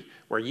 free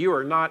where you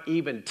are not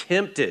even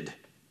tempted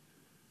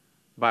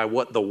by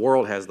what the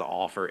world has to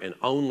offer, and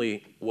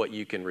only what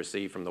you can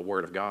receive from the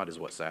Word of God is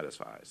what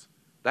satisfies.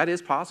 That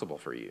is possible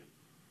for you.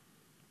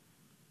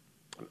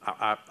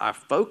 I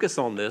focus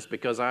on this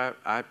because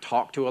I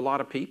talk to a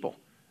lot of people,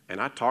 and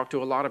I talk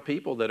to a lot of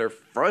people that are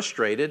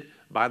frustrated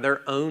by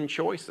their own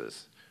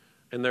choices.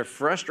 And they're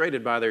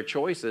frustrated by their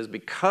choices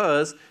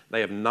because they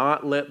have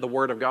not let the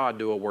Word of God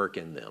do a work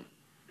in them.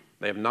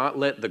 They have not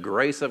let the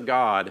grace of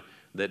God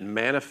that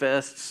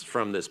manifests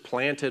from this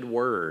planted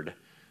Word.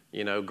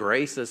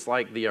 Grace is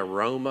like the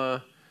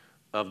aroma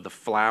of the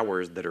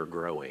flowers that are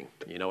growing.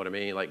 You know what I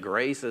mean? Like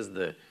grace is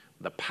the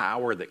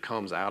power that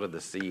comes out of the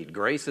seed.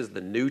 Grace is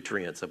the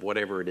nutrients of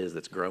whatever it is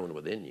that's growing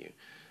within you.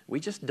 We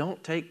just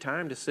don't take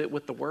time to sit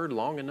with the Word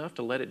long enough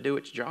to let it do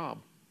its job.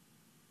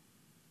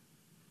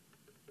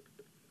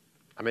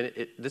 I mean,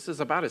 this is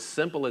about as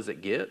simple as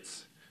it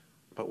gets,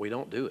 but we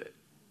don't do it.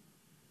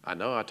 I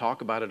know I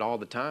talk about it all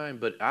the time,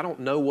 but I don't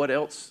know what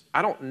else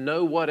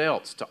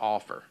to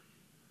offer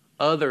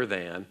other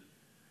than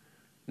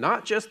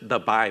not just the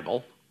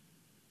Bible,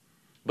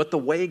 but the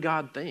way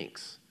God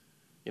thinks.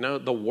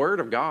 The Word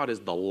of God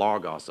is the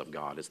logos of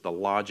God. It's the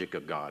logic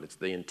of God. It's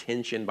the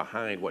intention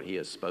behind what He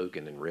has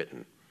spoken and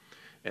written.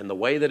 And the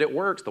way that it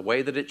works, the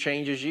way that it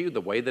changes you,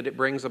 the way that it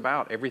brings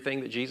about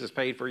everything that Jesus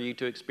paid for you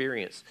to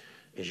experience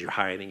is you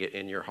hiding it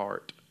in your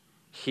heart.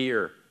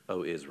 Hear,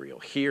 O Israel.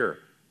 Hear,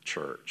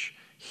 church.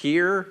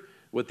 Hear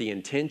with the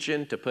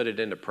intention to put it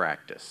into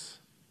practice.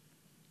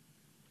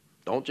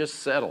 Don't just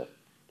settle.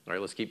 All right,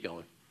 let's keep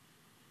going.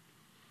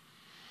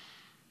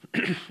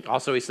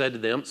 Also, he said to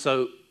them,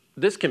 so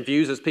this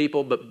confuses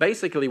people, but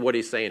basically what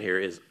he's saying here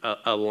is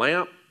a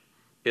lamp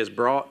is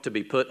brought to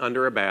be put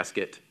under a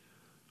basket.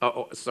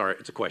 Sorry,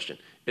 it's a question.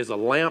 Is a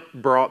lamp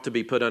brought to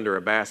be put under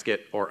a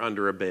basket or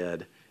under a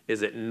bed?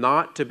 Is it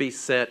not to be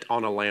set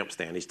on a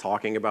lampstand? He's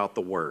talking about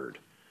the Word.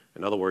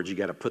 In other words, you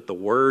got to put the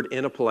Word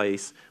in a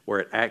place where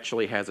it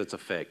actually has its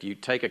effect. You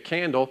take a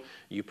candle,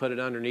 you put it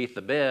underneath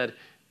the bed,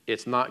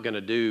 it's not going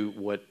to do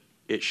what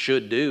it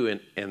should do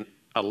and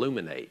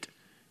illuminate.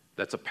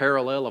 That's a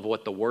parallel of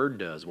what the Word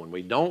does. When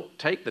we don't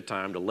take the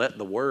time to let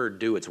the Word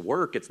do its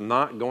work, it's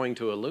not going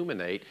to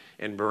illuminate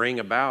and bring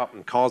about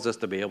and cause us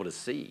to be able to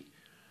see.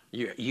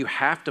 You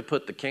have to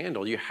put the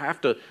candle, you have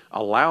to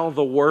allow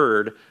the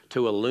Word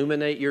to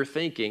illuminate your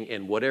thinking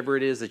in whatever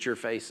it is that you're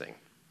facing.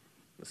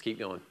 Let's keep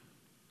going.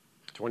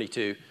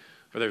 22,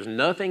 for there's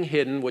nothing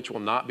hidden which will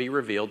not be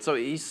revealed. So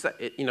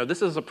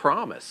this is a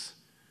promise.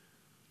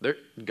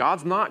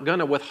 God's not going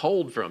to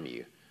withhold from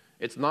you.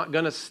 It's not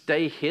going to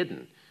stay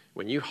hidden.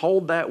 When you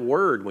hold that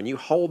Word, when you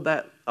hold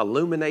that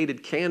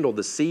illuminated candle,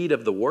 the seed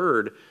of the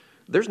Word,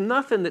 there's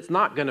nothing that's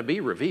not going to be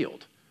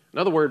revealed. In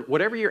other words,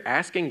 whatever you're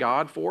asking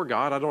God for,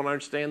 God, I don't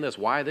understand this,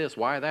 why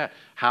that,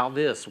 how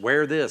this,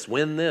 where this,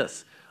 when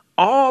this,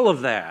 all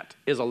of that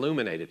is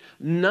illuminated.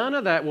 None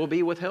of that will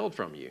be withheld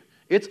from you.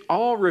 It's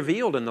all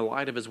revealed in the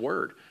light of His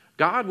Word.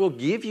 God will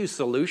give you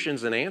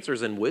solutions and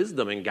answers and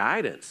wisdom and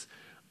guidance.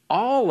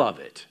 All of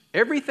it,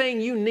 everything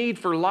you need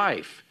for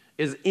life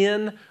is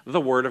in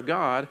the Word of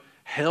God,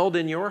 held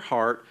in your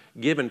heart,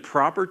 given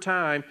proper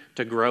time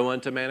to grow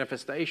unto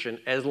manifestation,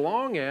 as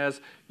long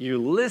as you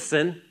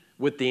listen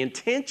with the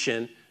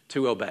intention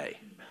to obey.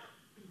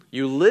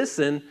 You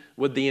listen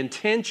with the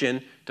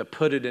intention to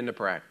put it into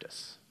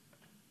practice.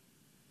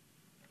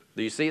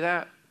 Do you see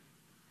that?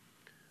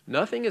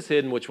 Nothing is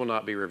hidden which will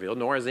not be revealed,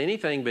 nor has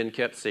anything been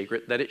kept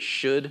secret that it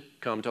should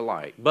come to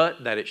light,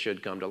 but that it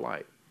should come to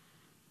light.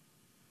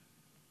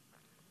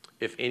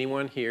 If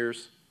anyone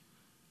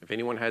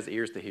has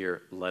ears to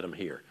hear, let him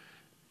hear.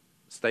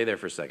 Stay there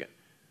for a second.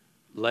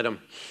 Let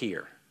them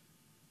hear.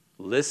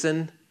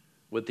 Listen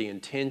with the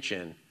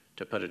intention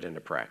to put it into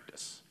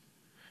practice.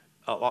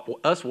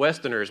 Us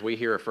Westerners, we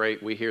hear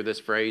this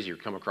phrase, you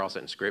come across it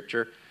in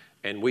Scripture,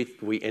 and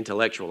we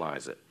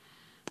intellectualize it.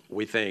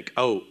 We think,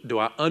 oh, do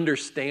I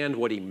understand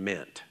what he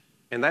meant?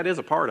 And that is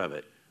a part of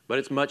it, but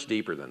it's much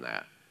deeper than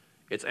that.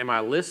 It's, am I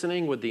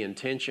listening with the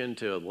intention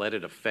to let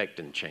it affect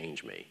and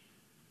change me?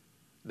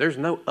 There's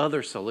no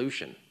other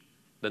solution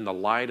than the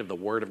light of the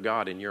Word of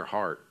God in your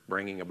heart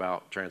bringing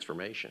about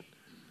transformation.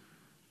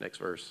 Next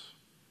verse.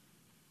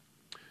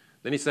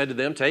 Then he said to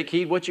them, take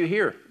heed what you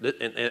hear.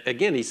 And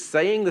again, he's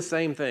saying the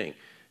same thing.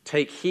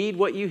 Take heed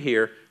what you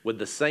hear. With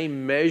the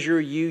same measure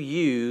you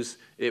use,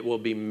 it will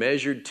be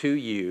measured to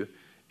you.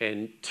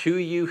 And to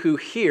you who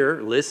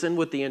hear, listen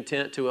with the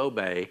intent to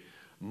obey,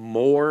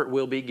 more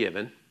will be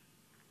given.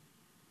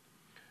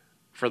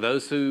 For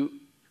those who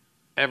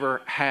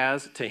ever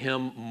has, to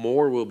him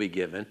more will be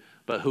given.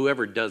 But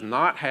whoever does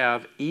not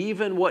have,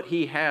 even what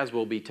he has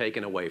will be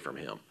taken away from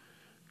him.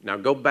 Now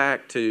go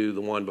back to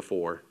the one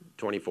before,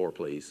 24,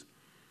 please.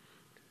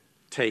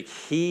 Take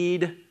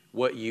heed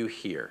what you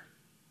hear.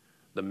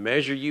 The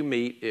measure you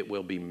meet, it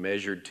will be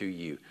measured to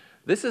you.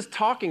 This is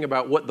talking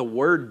about what the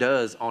Word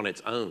does on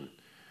its own.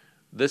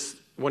 This,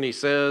 when he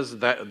says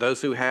that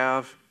those who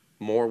have,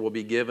 more will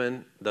be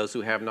given. Those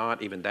who have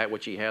not, even that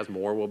which he has,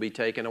 more will be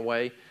taken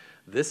away.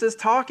 This is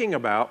talking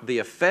about the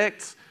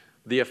effects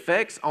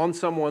on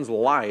someone's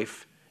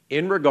life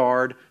in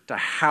regard to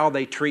how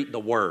they treat the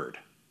Word.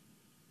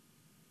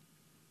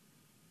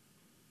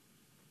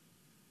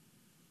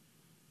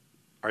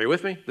 Are you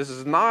with me? This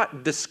is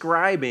not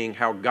describing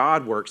how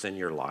God works in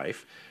your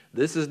life.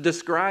 This is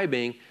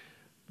describing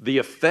the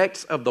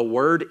effects of the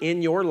Word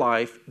in your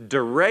life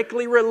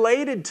directly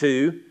related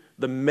to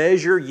the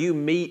measure you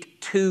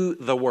meet to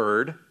the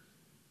Word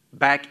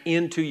back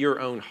into your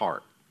own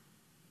heart.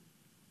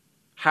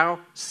 How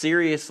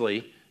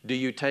seriously do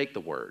you take the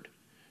Word?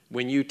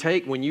 When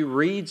you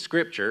read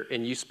Scripture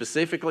and you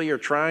specifically are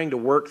trying to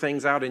work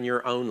things out in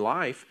your own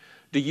life,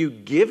 do you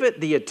give it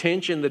the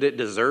attention that it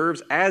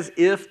deserves as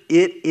if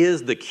it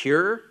is the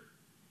cure?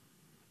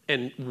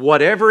 And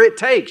whatever it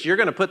takes, you're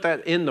going to put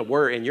that in the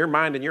Word, in your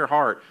mind and your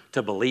heart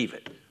to believe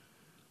it.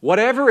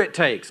 Whatever it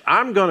takes,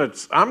 I'm going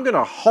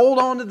to hold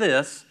on to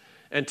this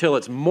until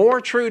it's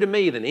more true to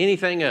me than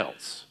anything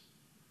else.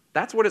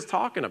 That's what it's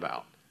talking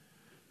about.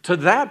 To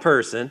that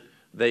person,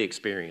 they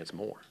experience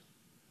more.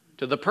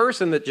 To the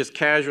person that just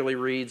casually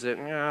reads it,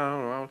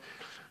 I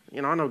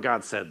know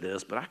God said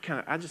this, but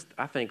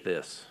I think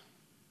this.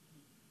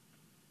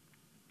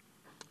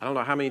 I don't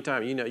know how many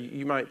times,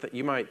 you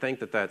might think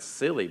that that's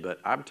silly, but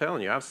I'm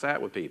telling you, I've sat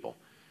with people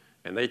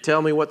And they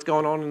tell me what's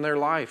going on in their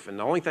life. And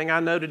the only thing I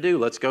know to do,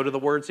 let's go to the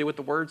Word, see what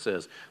the Word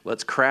says.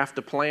 Let's craft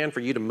a plan for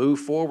you to move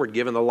forward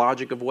given the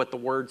logic of what the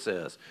Word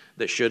says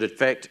that should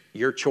affect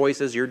your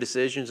choices, your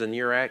decisions, and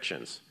your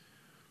actions.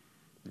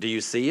 Do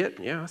you see it?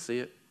 Yeah, I see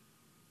it.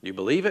 Do you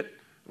believe it?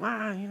 Well,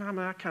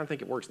 I kind of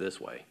think it works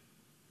this way.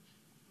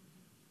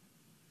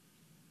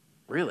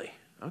 Really?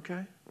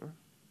 Okay. Well,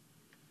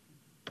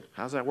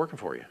 how's that working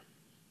for you?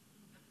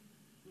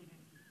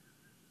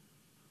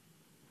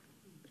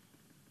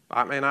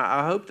 I mean,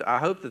 I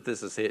hope that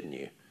this is hitting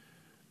you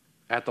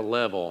at the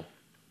level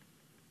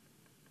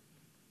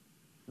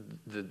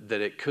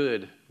that it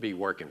could be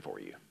working for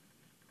you.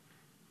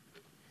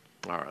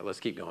 All right,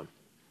 let's keep going.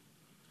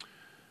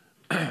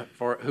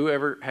 For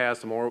whoever has,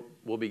 the more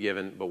will be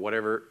given, but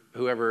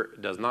whoever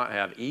does not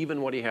have,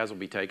 even what he has will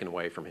be taken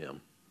away from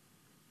him.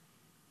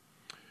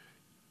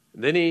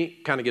 Then he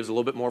kind of gives a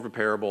little bit more of a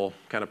parable,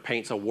 kind of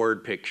paints a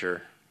word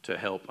picture to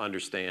help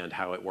understand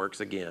how it works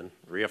again,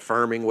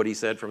 reaffirming what he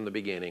said from the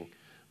beginning.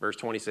 Verse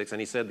 26,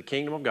 and he said, the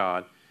kingdom of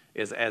God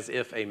is as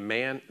if a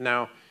man...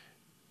 Now,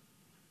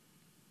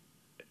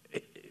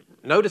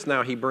 notice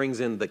now he brings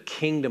in the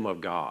kingdom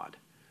of God.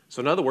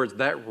 So in other words,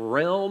 that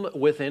realm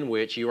within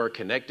which you are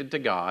connected to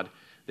God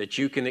that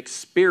you can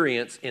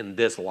experience in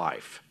this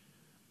life.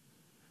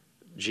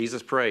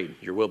 Jesus prayed,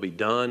 your will be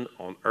done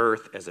on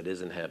earth as it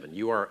is in heaven.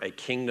 You are a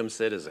kingdom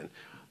citizen.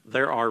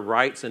 There are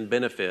rights and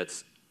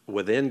benefits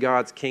within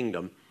God's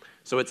kingdom.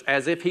 So it's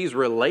as if he's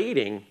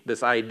relating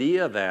this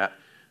idea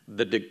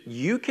that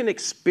you can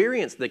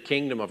experience the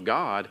kingdom of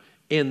God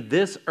in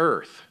this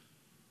earth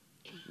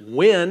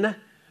when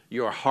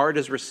your heart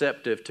is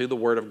receptive to the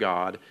Word of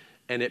God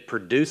and it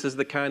produces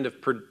the kind of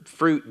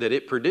fruit that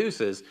it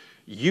produces.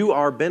 You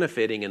are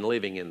benefiting and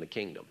living in the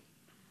kingdom.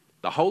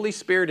 The Holy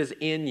Spirit is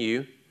in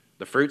you.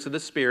 The fruits of the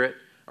Spirit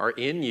are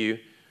in you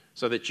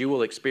so that you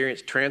will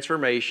experience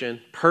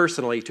transformation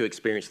personally to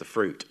experience the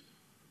fruit.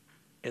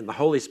 And the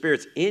Holy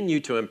Spirit's in you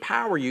to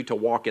empower you to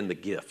walk in the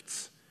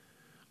gifts.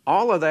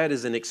 All of that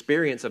is an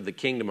experience of the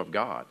kingdom of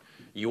God.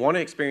 You want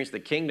to experience the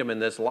kingdom in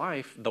this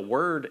life, the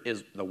Word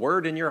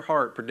in your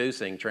heart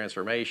producing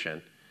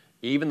transformation,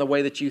 even the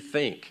way that you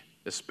think,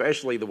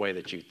 especially the way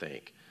that you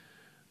think,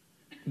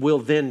 will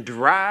then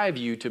drive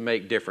you to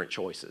make different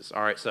choices.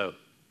 All right, so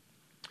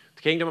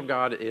the kingdom of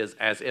God is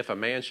as if a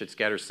man should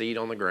scatter seed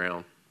on the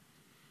ground.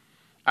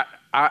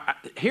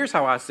 Here's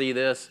how I see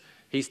this.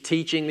 He's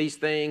teaching these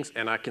things,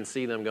 and I can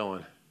see them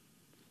going.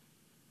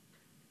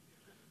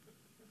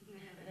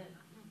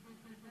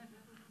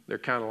 They're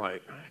kind of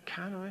like,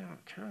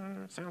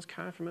 sounds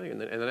kind of familiar.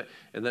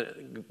 And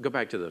then go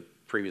back to the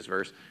previous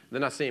verse.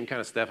 Then I see him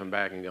kind of stepping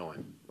back and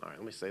going, all right,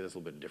 let me say this a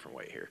little bit different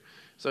way here.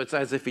 So it's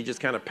as if he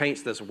just kind of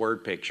paints this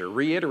word picture,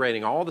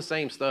 reiterating all the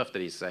same stuff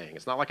that he's saying.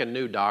 It's not like a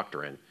new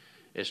doctrine.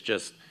 It's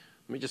just,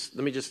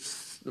 let me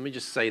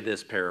just say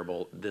this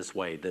parable this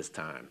way, this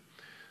time.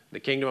 The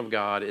kingdom of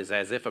God is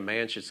as if a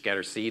man should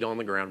scatter seed on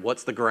the ground.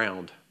 What's the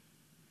ground?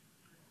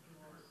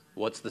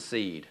 What's the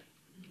seed?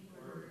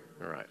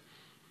 All right.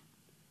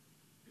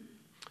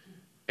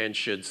 And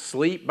should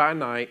sleep by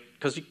night,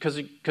 because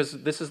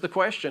this is the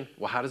question.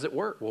 Well, how does it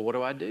work? Well, what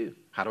do I do?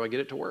 How do I get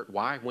it to work?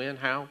 Why, when,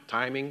 how,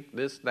 timing,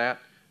 this, that.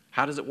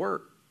 How does it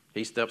work?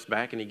 He steps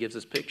back and he gives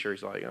his picture.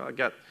 He's like,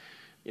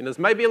 this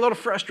may be a little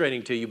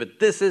frustrating to you, but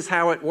this is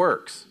how it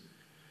works.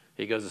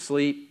 He goes to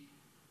sleep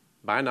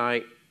by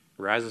night,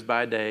 rises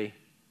by day,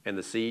 and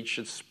the seed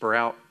should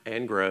sprout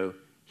and grow.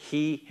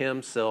 He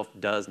himself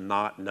does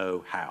not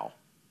know how.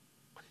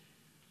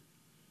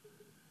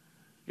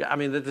 I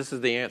mean, this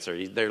is the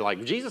answer. They're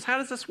like, Jesus, how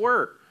does this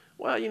work?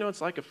 Well, it's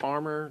like a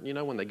farmer,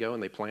 when they go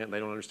and they plant, they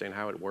don't understand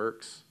how it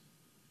works.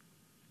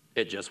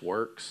 It just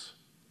works.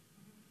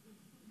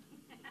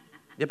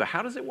 Yeah, but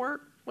how does it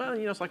work? Well,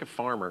 it's like a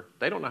farmer.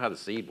 They don't know how the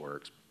seed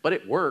works, but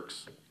it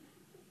works.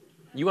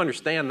 You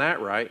understand that,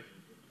 right?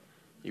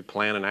 You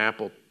plant an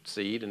apple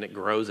seed and it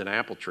grows an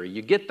apple tree.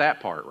 You get that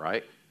part,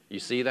 right? You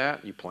see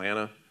that? You plant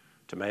a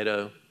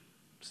tomato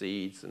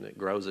seeds and it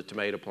grows a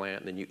tomato plant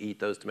and then you eat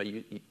those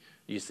tomatoes.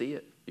 You see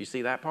it? You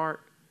see that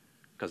part?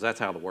 Because that's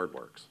how the Word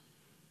works.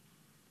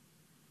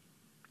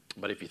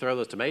 But if you throw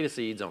those tomato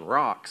seeds on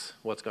rocks,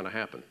 what's going to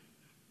happen?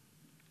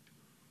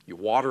 You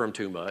water them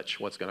too much,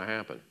 what's going to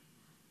happen?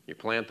 You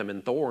plant them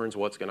in thorns,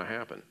 what's going to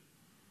happen?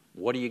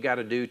 What do you got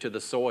to do to the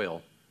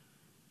soil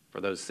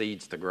for those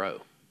seeds to grow?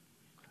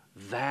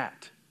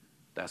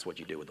 That's what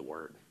you do with the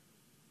Word.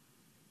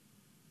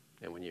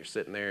 And when you're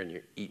sitting there and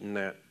you're eating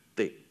that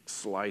thick,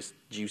 sliced,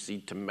 juicy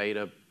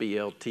tomato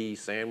BLT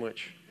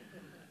sandwich,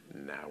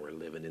 now we're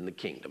living in the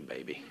kingdom,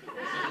 baby.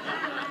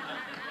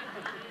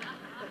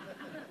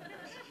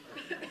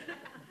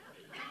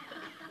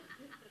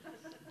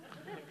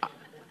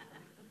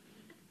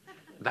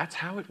 That's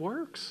how it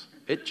works.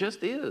 It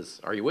just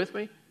is. Are you with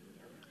me?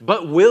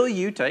 But will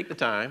you take the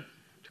time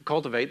to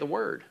cultivate the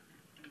Word?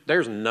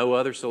 There's no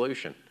other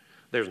solution.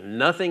 There's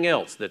nothing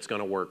else that's going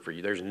to work for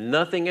you. There's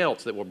nothing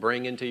else that will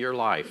bring into your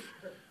life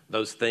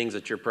those things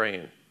that you're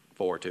praying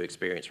for to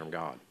experience from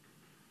God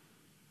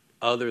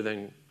other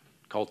than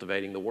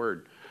cultivating the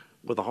Word.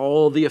 with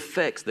all the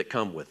effects that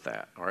come with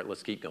that. All right,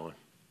 let's keep going.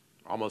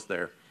 Almost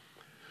there.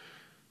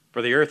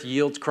 For the earth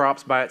yields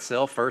crops by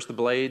itself, first the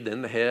blade,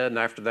 then the head, and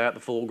after that the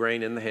full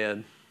grain in the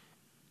head.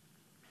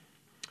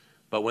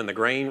 But when the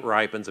grain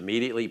ripens,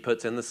 immediately he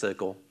puts in the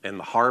sickle, and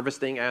the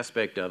harvesting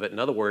aspect of it, in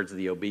other words,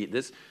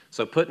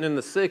 so putting in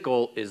the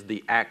sickle is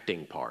the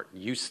acting part.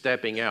 You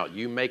stepping out,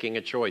 you making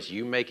a choice,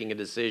 you making a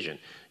decision,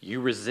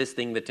 you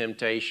resisting the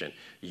temptation,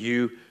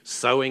 you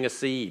sowing a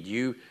seed,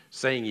 you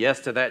saying yes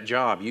to that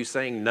job, you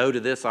saying no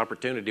to this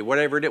opportunity,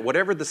 whatever it is,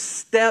 whatever the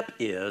step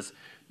is,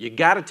 you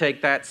got to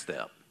take that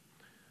step.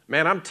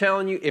 Man, I'm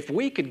telling you, if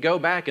we could go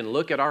back and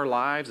look at our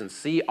lives and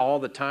see all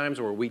the times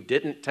where we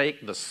didn't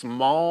take the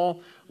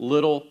small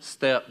little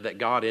step that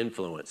God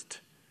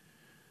influenced,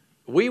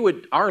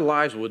 our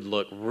lives would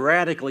look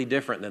radically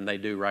different than they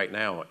do right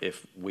now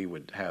if we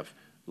would have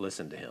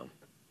listened to Him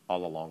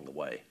all along the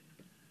way.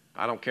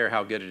 I don't care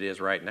how good it is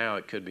right now,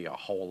 it could be a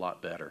whole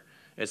lot better.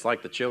 It's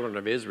like the children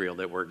of Israel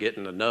that were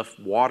getting enough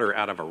water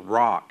out of a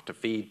rock to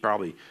feed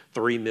probably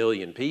 3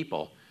 million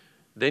people.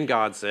 Then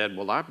God said,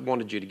 well, I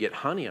wanted you to get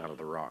honey out of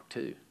the rock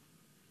too.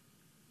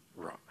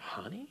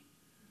 Honey?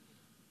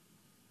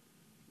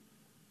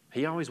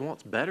 He always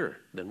wants better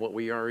than what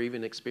we are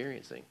even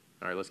experiencing.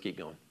 All right, let's keep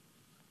going.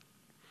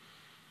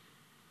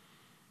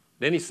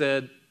 Then he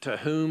said,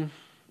 to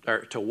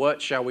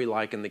what shall we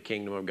liken the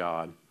kingdom of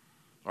God?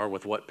 Or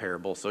with what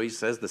parable? So he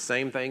says the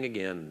same thing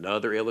again,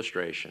 another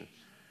illustration.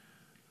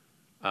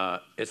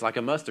 It's like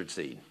a mustard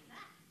seed,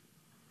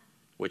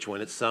 which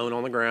when it's sown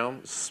on the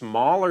ground,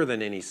 smaller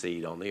than any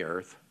seed on the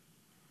earth.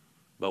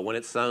 But when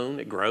it's sown,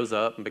 it grows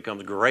up and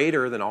becomes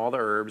greater than all the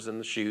herbs and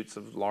the shoots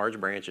of large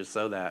branches,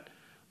 so that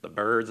the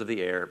birds of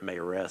the air may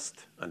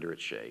rest under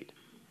its shade.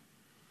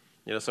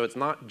 So it's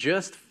not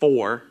just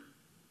for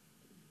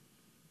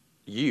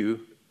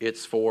you,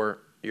 it's for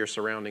your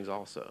surroundings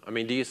also. I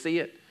mean, do you see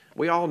it?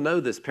 We all know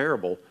this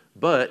parable,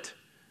 but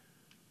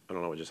I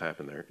don't know what just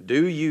happened there.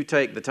 Do you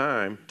take the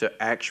time to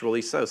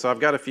actually sow? So I've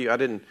got a few. I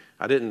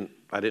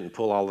didn't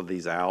pull all of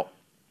these out,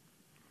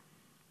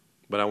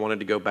 but I wanted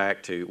to go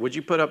back to. Would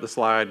you put up the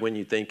slide when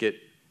you think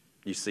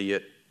you see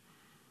it?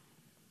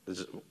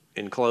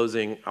 In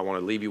closing, I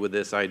want to leave you with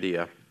this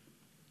idea.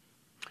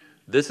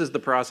 This is the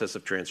process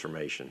of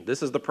transformation.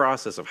 This is the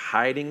process of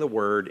hiding the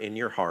word in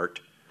your heart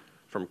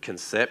from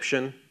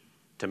conception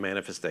to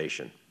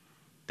manifestation.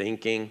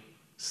 Thinking,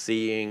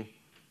 seeing,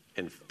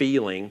 and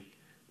feeling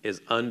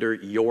is under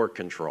your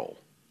control.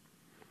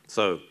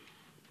 So,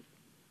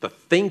 the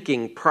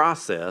thinking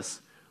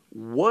process,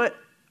 what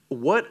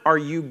are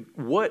you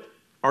going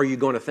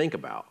to think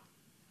about?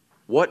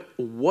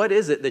 What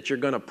is it that you're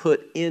going to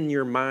put in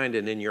your mind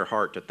and in your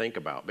heart to think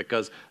about?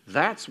 Because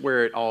that's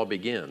where it all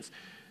begins.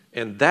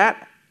 And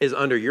that is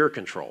under your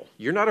control.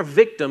 You're not a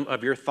victim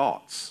of your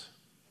thoughts.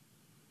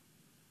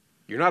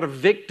 You're not a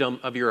victim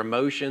of your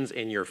emotions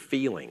and your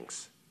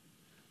feelings.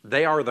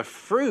 They are the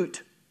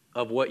fruit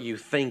of what you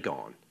think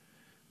on.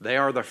 They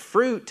are the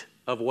fruit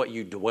of what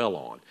you dwell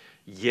on.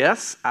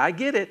 Yes, I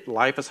get it.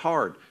 Life is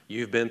hard.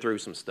 You've been through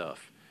some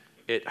stuff.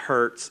 It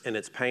hurts and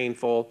it's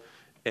painful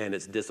and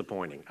it's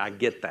disappointing. I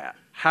get that.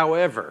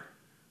 However,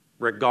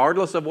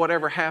 regardless of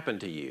whatever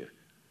happened to you,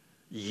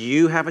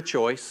 you have a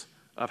choice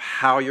of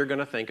how you're going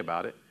to think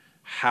about it,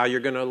 how you're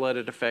going to let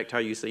it affect how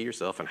you see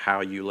yourself, and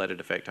how you let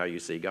it affect how you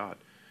see God.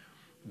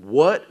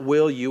 What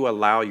will you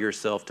allow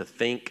yourself to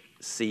think,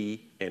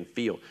 see, and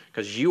feel?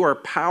 Because you are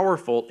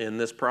powerful in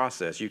this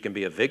process. You can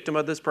be a victim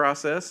of this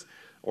process,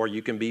 or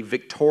you can be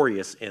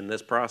victorious in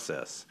this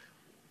process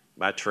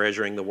by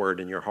treasuring the word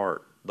in your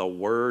heart. The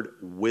word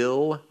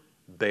will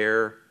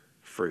bear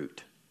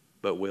fruit,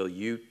 but will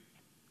you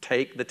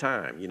take the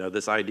time?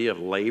 This idea of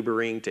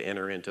laboring to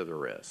enter into the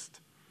rest.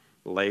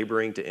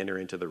 Laboring to enter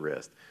into the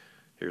rest.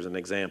 Here's an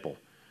example.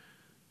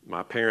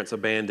 My parents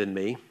abandoned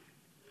me.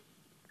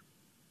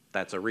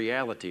 That's a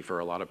reality for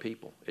a lot of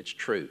people. It's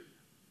true.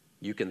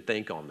 You can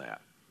think on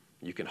that.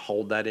 You can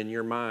hold that in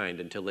your mind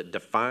until it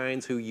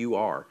defines who you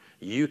are.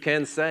 You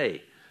can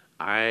say,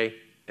 I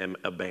am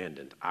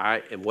abandoned.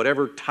 And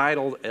whatever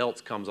title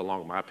else comes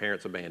along, my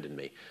parents abandoned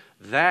me.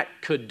 That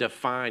could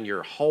define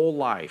your whole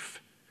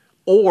life.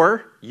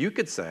 Or you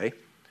could say,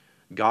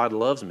 God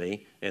loves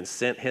me and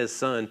sent His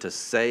Son to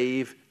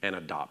save and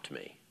adopt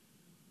me.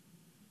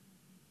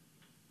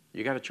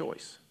 You got a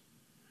choice.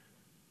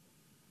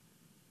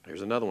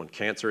 Here's another one.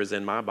 Cancer is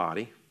in my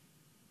body.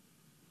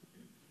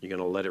 You're going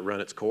to let it run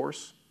its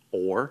course,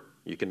 or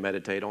you can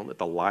meditate on that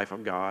the life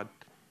of God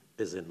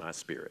is in my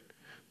spirit.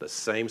 The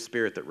same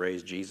spirit that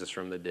raised Jesus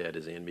from the dead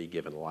is in me,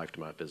 giving life to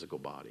my physical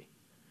body.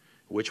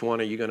 Which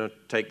one are you going to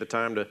take the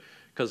time to?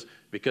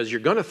 Because you're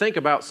going to think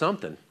about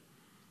something,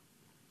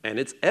 and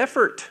it's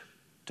effort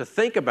to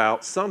think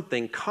about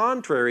something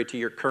contrary to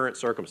your current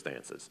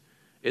circumstances.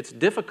 It's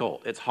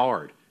difficult. It's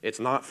hard. It's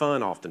not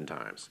fun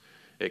oftentimes.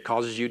 It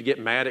causes you to get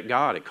mad at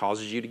God. It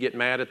causes you to get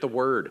mad at the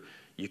Word.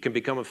 You can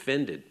become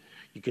offended.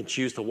 You can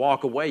choose to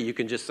walk away. You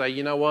can just say,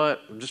 you know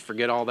what, just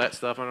forget all that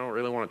stuff. I don't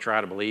really want to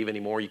try to believe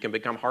anymore. You can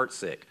become heart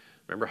sick.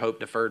 Remember, hope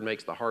deferred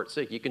makes the heart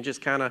sick. You can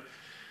just kind of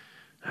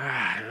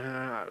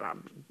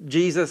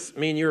Jesus,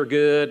 me and you are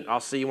good. I'll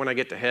see you when I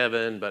get to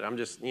heaven, but I'm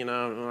just, I don't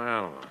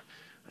know.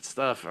 That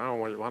stuff, I don't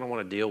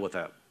want to deal with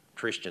that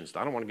Christian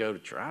stuff. I don't want to go to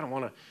church. I don't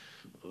want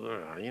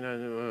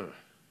to,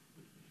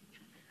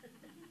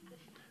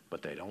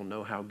 But they don't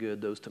know how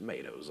good those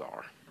tomatoes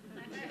are.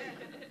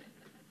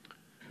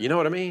 You know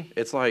what I mean?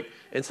 It's like,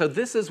 and so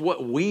this is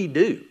what we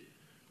do.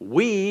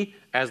 We,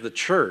 as the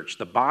church,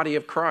 the body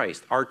of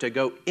Christ, are to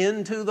go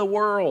into the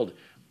world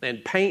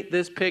and paint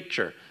this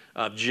picture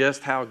of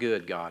just how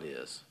good God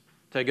is.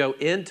 To go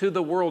into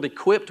the world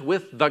equipped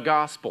with the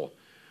gospel,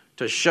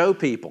 to show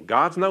people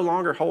God's no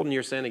longer holding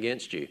your sin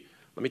against you.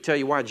 Let me tell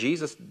you why.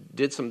 Jesus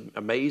did some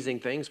amazing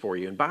things for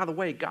you. And by the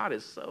way, God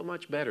is so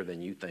much better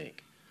than you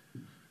think.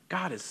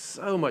 God is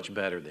so much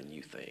better than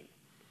you think.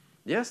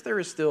 Yes, there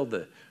is still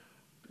the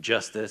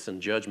justice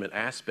and judgment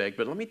aspect,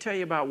 but let me tell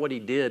you about what he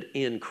did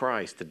in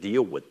Christ to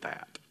deal with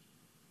that.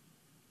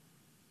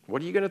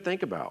 What are you going to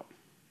think about?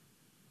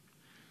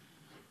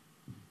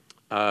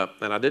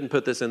 And I didn't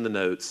put this in the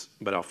notes,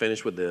 but I'll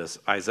finish with this.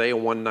 Isaiah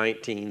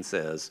 1:19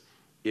 says,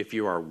 "If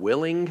you are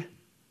willing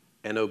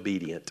and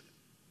obedient,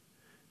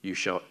 you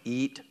shall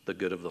eat the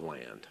good of the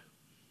land."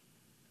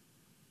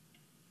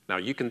 Now,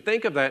 you can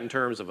think of that in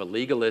terms of a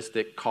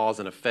legalistic cause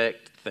and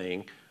effect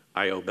thing.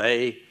 I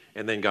obey,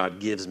 and then God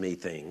gives me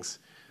things.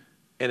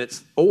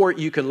 Or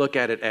you can look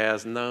at it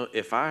as, no,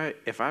 if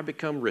I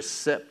become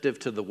receptive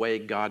to the way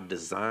God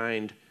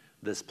designed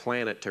this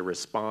planet to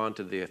respond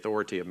to the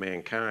authority of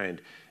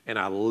mankind, and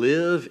I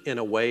live in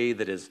a way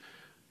that is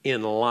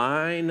in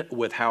line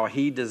with how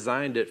he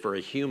designed it for a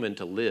human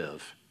to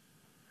live,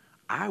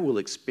 I will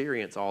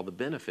experience all the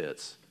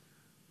benefits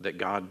that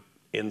God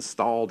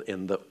installed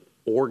in the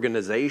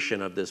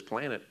organization of this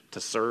planet to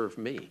serve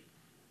me.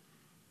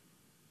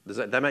 Does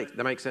that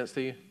make sense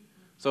to you?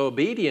 So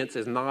obedience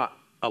is not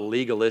a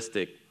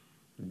legalistic,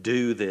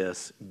 do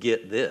this,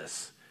 get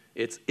this.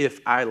 It's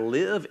if I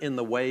live in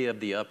the way of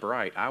the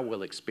upright, I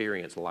will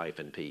experience life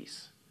and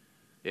peace.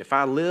 If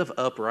I live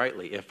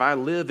uprightly, if I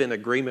live in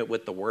agreement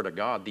with the Word of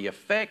God, the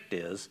effect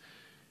is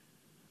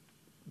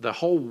the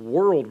whole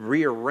world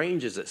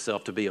rearranges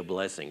itself to be a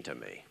blessing to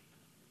me.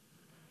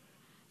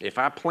 If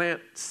I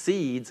plant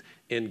seeds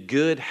in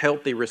good,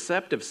 healthy,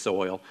 receptive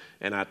soil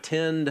and I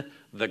tend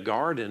the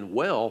garden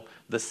well,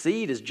 the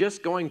seed is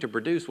just going to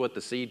produce what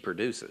the seed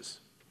produces.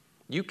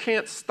 You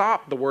can't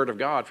stop the Word of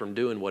God from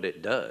doing what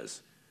it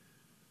does.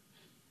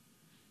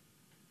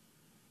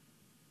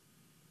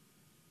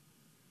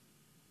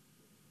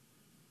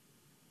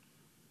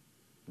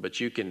 But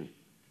you can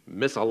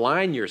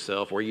misalign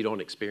yourself where you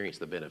don't experience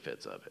the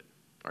benefits of it.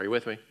 Are you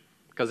with me?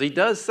 Because he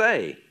does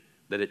say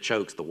that it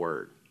chokes the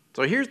Word.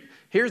 So here's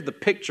the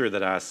picture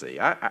that I see.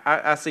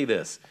 I see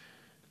this.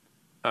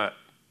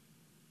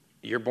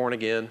 You're born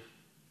again.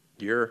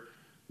 You're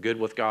good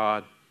with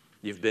God.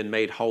 You've been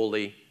made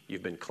holy.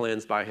 You've been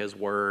cleansed by his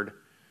word.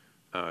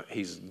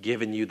 He's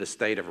given you the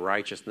state of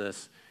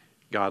righteousness.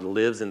 God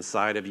lives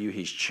inside of you.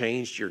 He's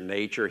changed your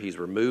nature. He's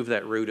removed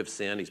that root of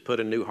sin. He's put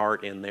a new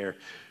heart in there.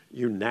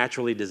 You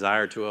naturally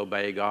desire to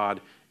obey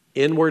God.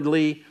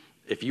 Inwardly,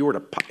 if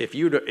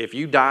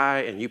you die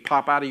and you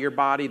pop out of your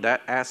body,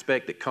 that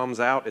aspect that comes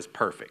out is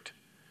perfect.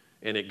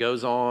 And it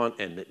goes on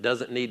and it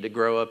doesn't need to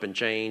grow up and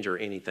change or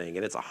anything.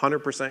 And it's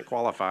 100%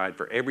 qualified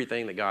for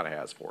everything that God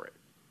has for it.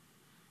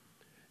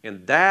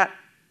 And that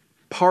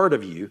part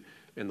of you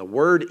and the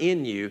word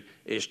in you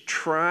is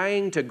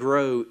trying to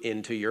grow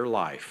into your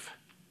life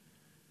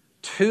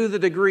to the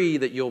degree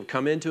that you'll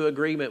come into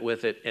agreement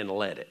with it and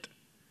let it.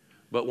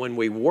 But when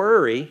we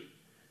worry,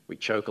 we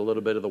choke a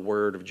little bit of the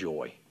word of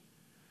joy.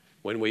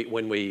 When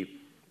we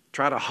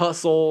try to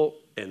hustle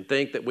and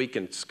think that we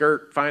can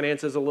skirt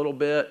finances a little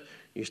bit,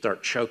 you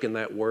start choking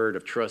that word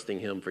of trusting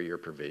him for your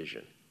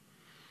provision.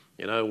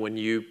 You know, when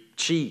you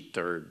cheat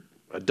or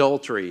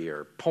adultery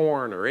or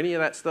porn or any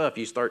of that stuff,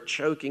 you start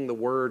choking the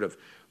word of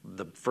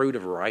the fruit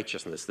of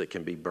righteousness that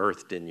can be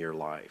birthed in your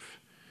life.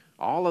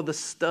 All of the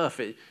stuff.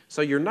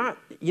 So you're not,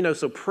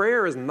 so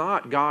prayer is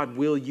not, God,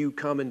 will you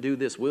come and do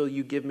this? Will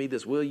you give me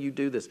this? Will you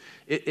do this?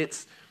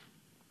 It's,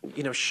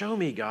 show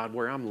me, God,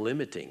 where I'm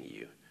limiting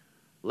you.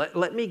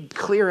 Let me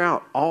clear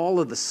out all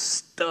of the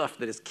stuff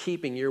that is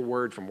keeping your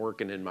word from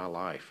working in my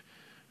life.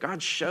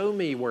 God, show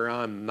me where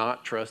I'm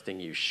not trusting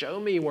you.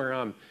 Show me where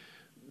I'm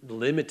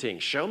limiting.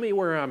 Show me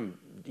where I'm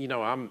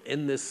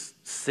in this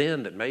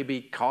sin that may be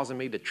causing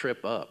me to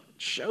trip up.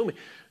 Show me.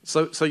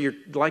 So you're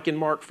like in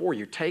Mark 4,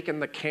 you're taking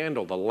the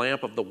candle, the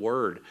lamp of the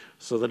word,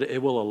 so that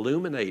it will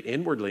illuminate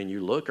inwardly, and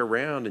you look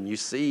around and you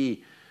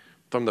see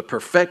from the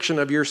perfection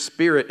of your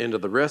spirit into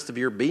the rest of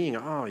your being,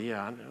 oh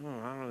yeah, I don't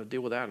want to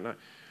deal with that.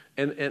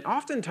 And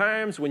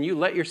oftentimes when you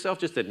let yourself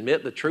just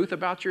admit the truth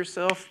about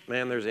yourself,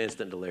 man, there's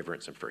instant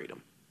deliverance and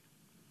freedom.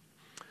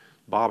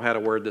 Bob had a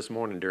word this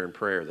morning during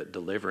prayer that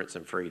deliverance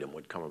and freedom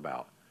would come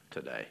about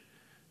today.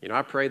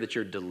 I pray that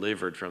you're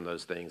delivered from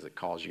those things that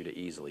cause you to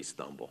easily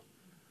stumble.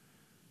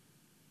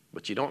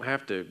 But you don't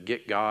have to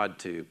get God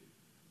to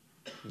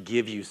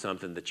give you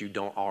something that you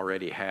don't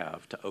already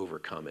have to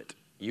overcome it.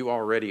 You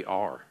already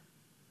are.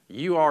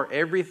 You are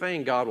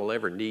everything God will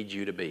ever need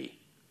you to be.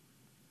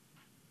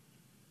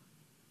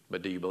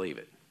 But do you believe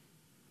it?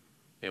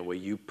 And will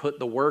you put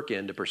the work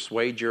in to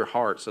persuade your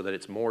heart so that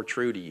it's more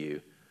true to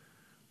you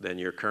than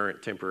your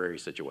current temporary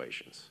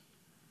situations?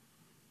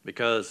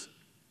 Because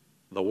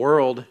the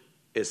world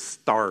is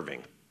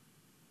starving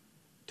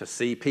to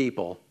see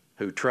people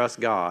who trust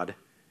God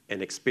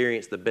and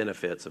experience the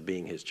benefits of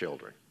being His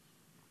children.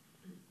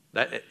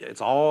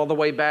 It's all the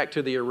way back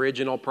to the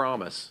original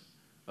promise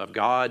of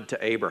God to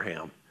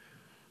Abraham.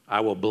 I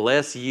will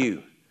bless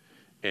you,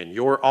 and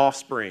your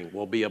offspring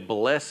will be a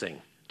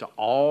blessing to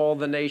all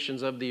the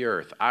nations of the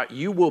earth.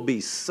 You will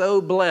be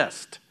so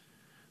blessed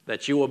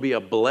that you will be a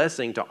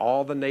blessing to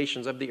all the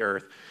nations of the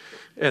earth,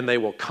 and they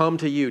will come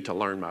to you to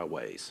learn my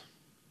ways.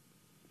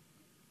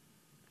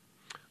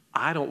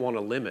 I don't want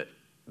to limit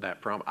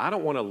that promise. I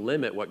don't want to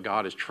limit what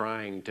God is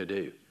trying to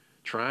do,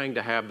 trying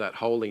to have that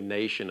holy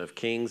nation of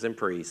kings and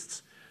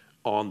priests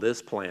on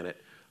this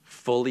planet,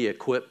 fully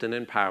equipped and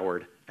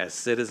empowered as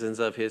citizens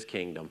of His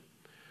kingdom,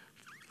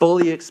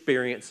 fully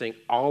experiencing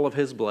all of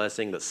His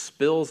blessing that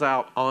spills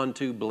out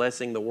onto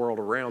blessing the world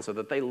around, so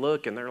that they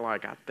look and they're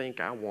like, I think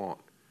I want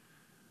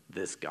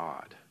this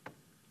God.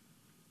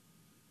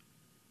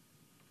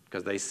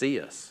 Because they see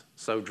us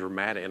so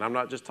dramatic. And I'm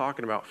not just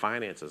talking about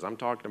finances. I'm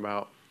talking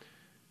about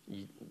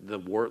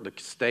the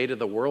state of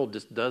the world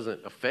just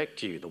doesn't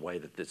affect you the way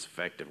that this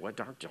affected. What,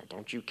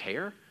 don't you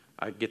care?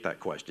 I get that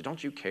question.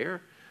 Don't you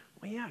care?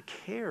 Well, yeah, I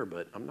care,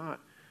 but I'm not,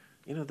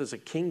 there's a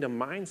kingdom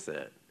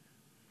mindset.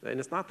 And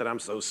it's not that I'm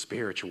so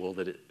spiritual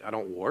that I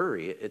don't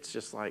worry. It's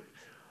just like,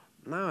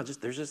 no,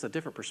 there's just a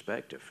different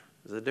perspective.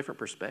 There's a different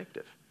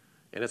perspective.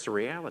 And it's a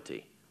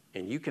reality.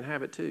 And you can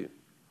have it too.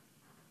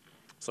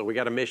 So we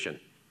got a mission.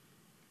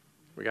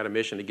 We got a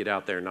mission to get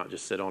out there and not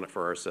just sit on it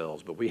for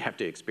ourselves, but we have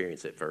to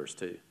experience it first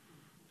too.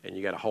 And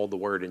you got to hold the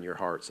word in your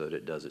heart so that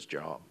it does its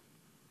job.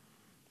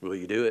 Will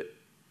you do it?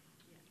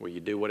 Will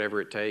you do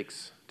whatever it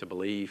takes to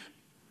believe?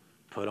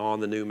 Put on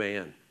the new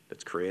man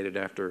that's created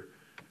after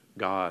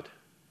God,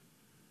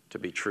 to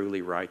be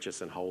truly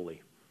righteous and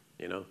holy.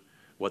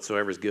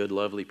 Whatsoever is good,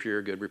 lovely,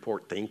 pure, good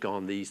report, think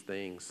on these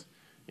things.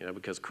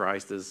 Because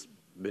Christ has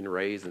been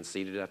raised and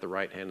seated at the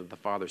right hand of the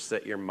Father.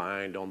 Set your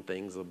mind on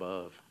things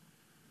above.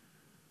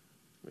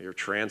 You're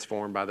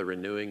transformed by the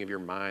renewing of your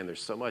mind.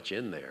 There's so much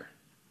in there.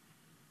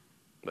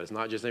 But it's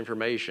not just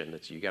information.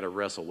 You got to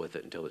wrestle with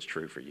it until it's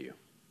true for you.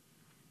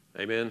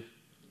 Amen?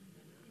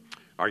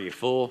 Are you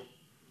full?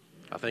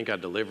 I think I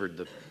delivered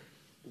the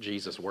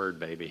Jesus word,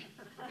 baby.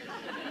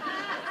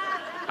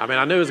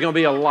 I knew it was going to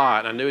be a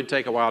lot. I knew it'd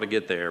take a while to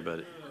get there,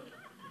 but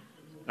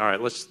all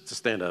right, let's just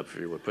stand up if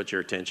you would. Put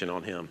your attention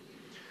on Him.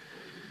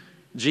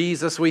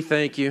 Jesus, we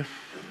thank you.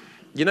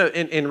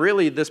 And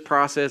really this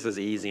process is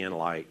easy and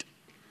light.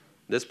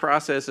 This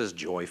process is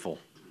joyful.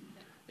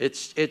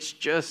 It's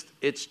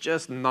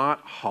just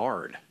not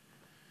hard.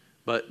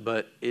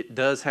 But it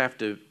does have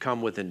to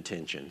come with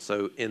intention.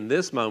 So in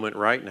this moment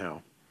right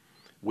now,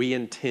 we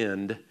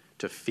intend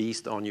to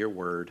feast on your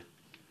word.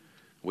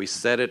 We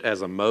set it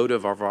as a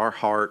motive of our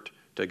heart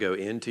to go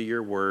into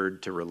your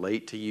word, to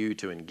relate to you,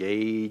 to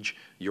engage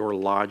your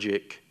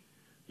logic,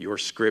 your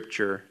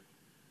scripture,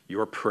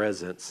 your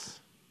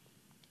presence,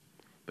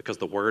 because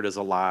the word is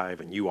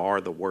alive and you are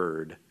the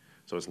word.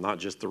 So it's not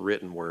just the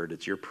written word,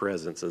 it's your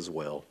presence as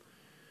well.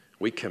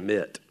 We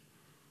commit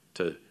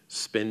to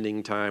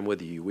spending time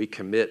with you. We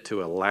commit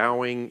to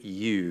allowing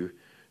you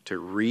to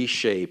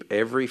reshape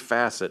every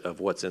facet of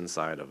what's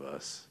inside of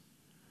us,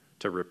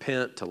 to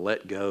repent, to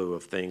let go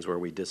of things where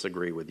we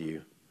disagree with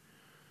you,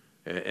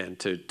 and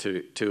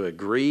to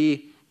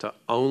agree to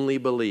only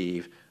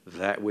believe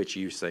that which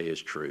you say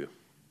is true,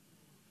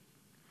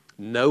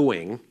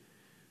 knowing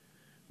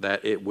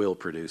that it will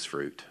produce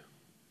fruit.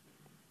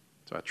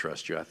 So I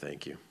trust you. I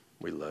thank you.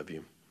 We love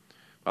you.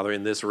 Father,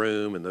 in this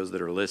room and those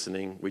that are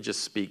listening, we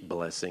just speak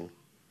blessing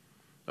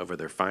over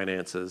their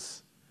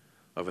finances,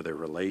 over their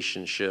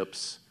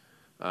relationships.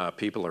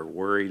 People are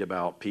worried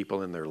about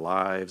people in their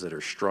lives that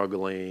are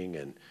struggling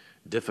and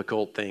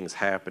difficult things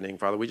happening.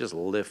 Father, we just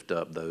lift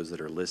up those that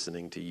are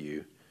listening to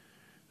you,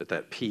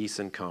 that peace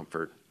and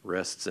comfort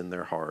rests in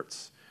their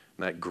hearts,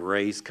 and that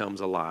grace comes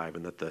alive,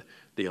 and that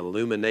the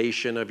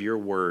illumination of your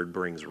word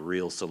brings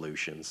real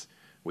solutions.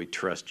 We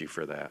trust you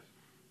for that.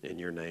 In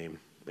your name,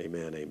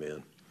 amen,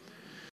 amen.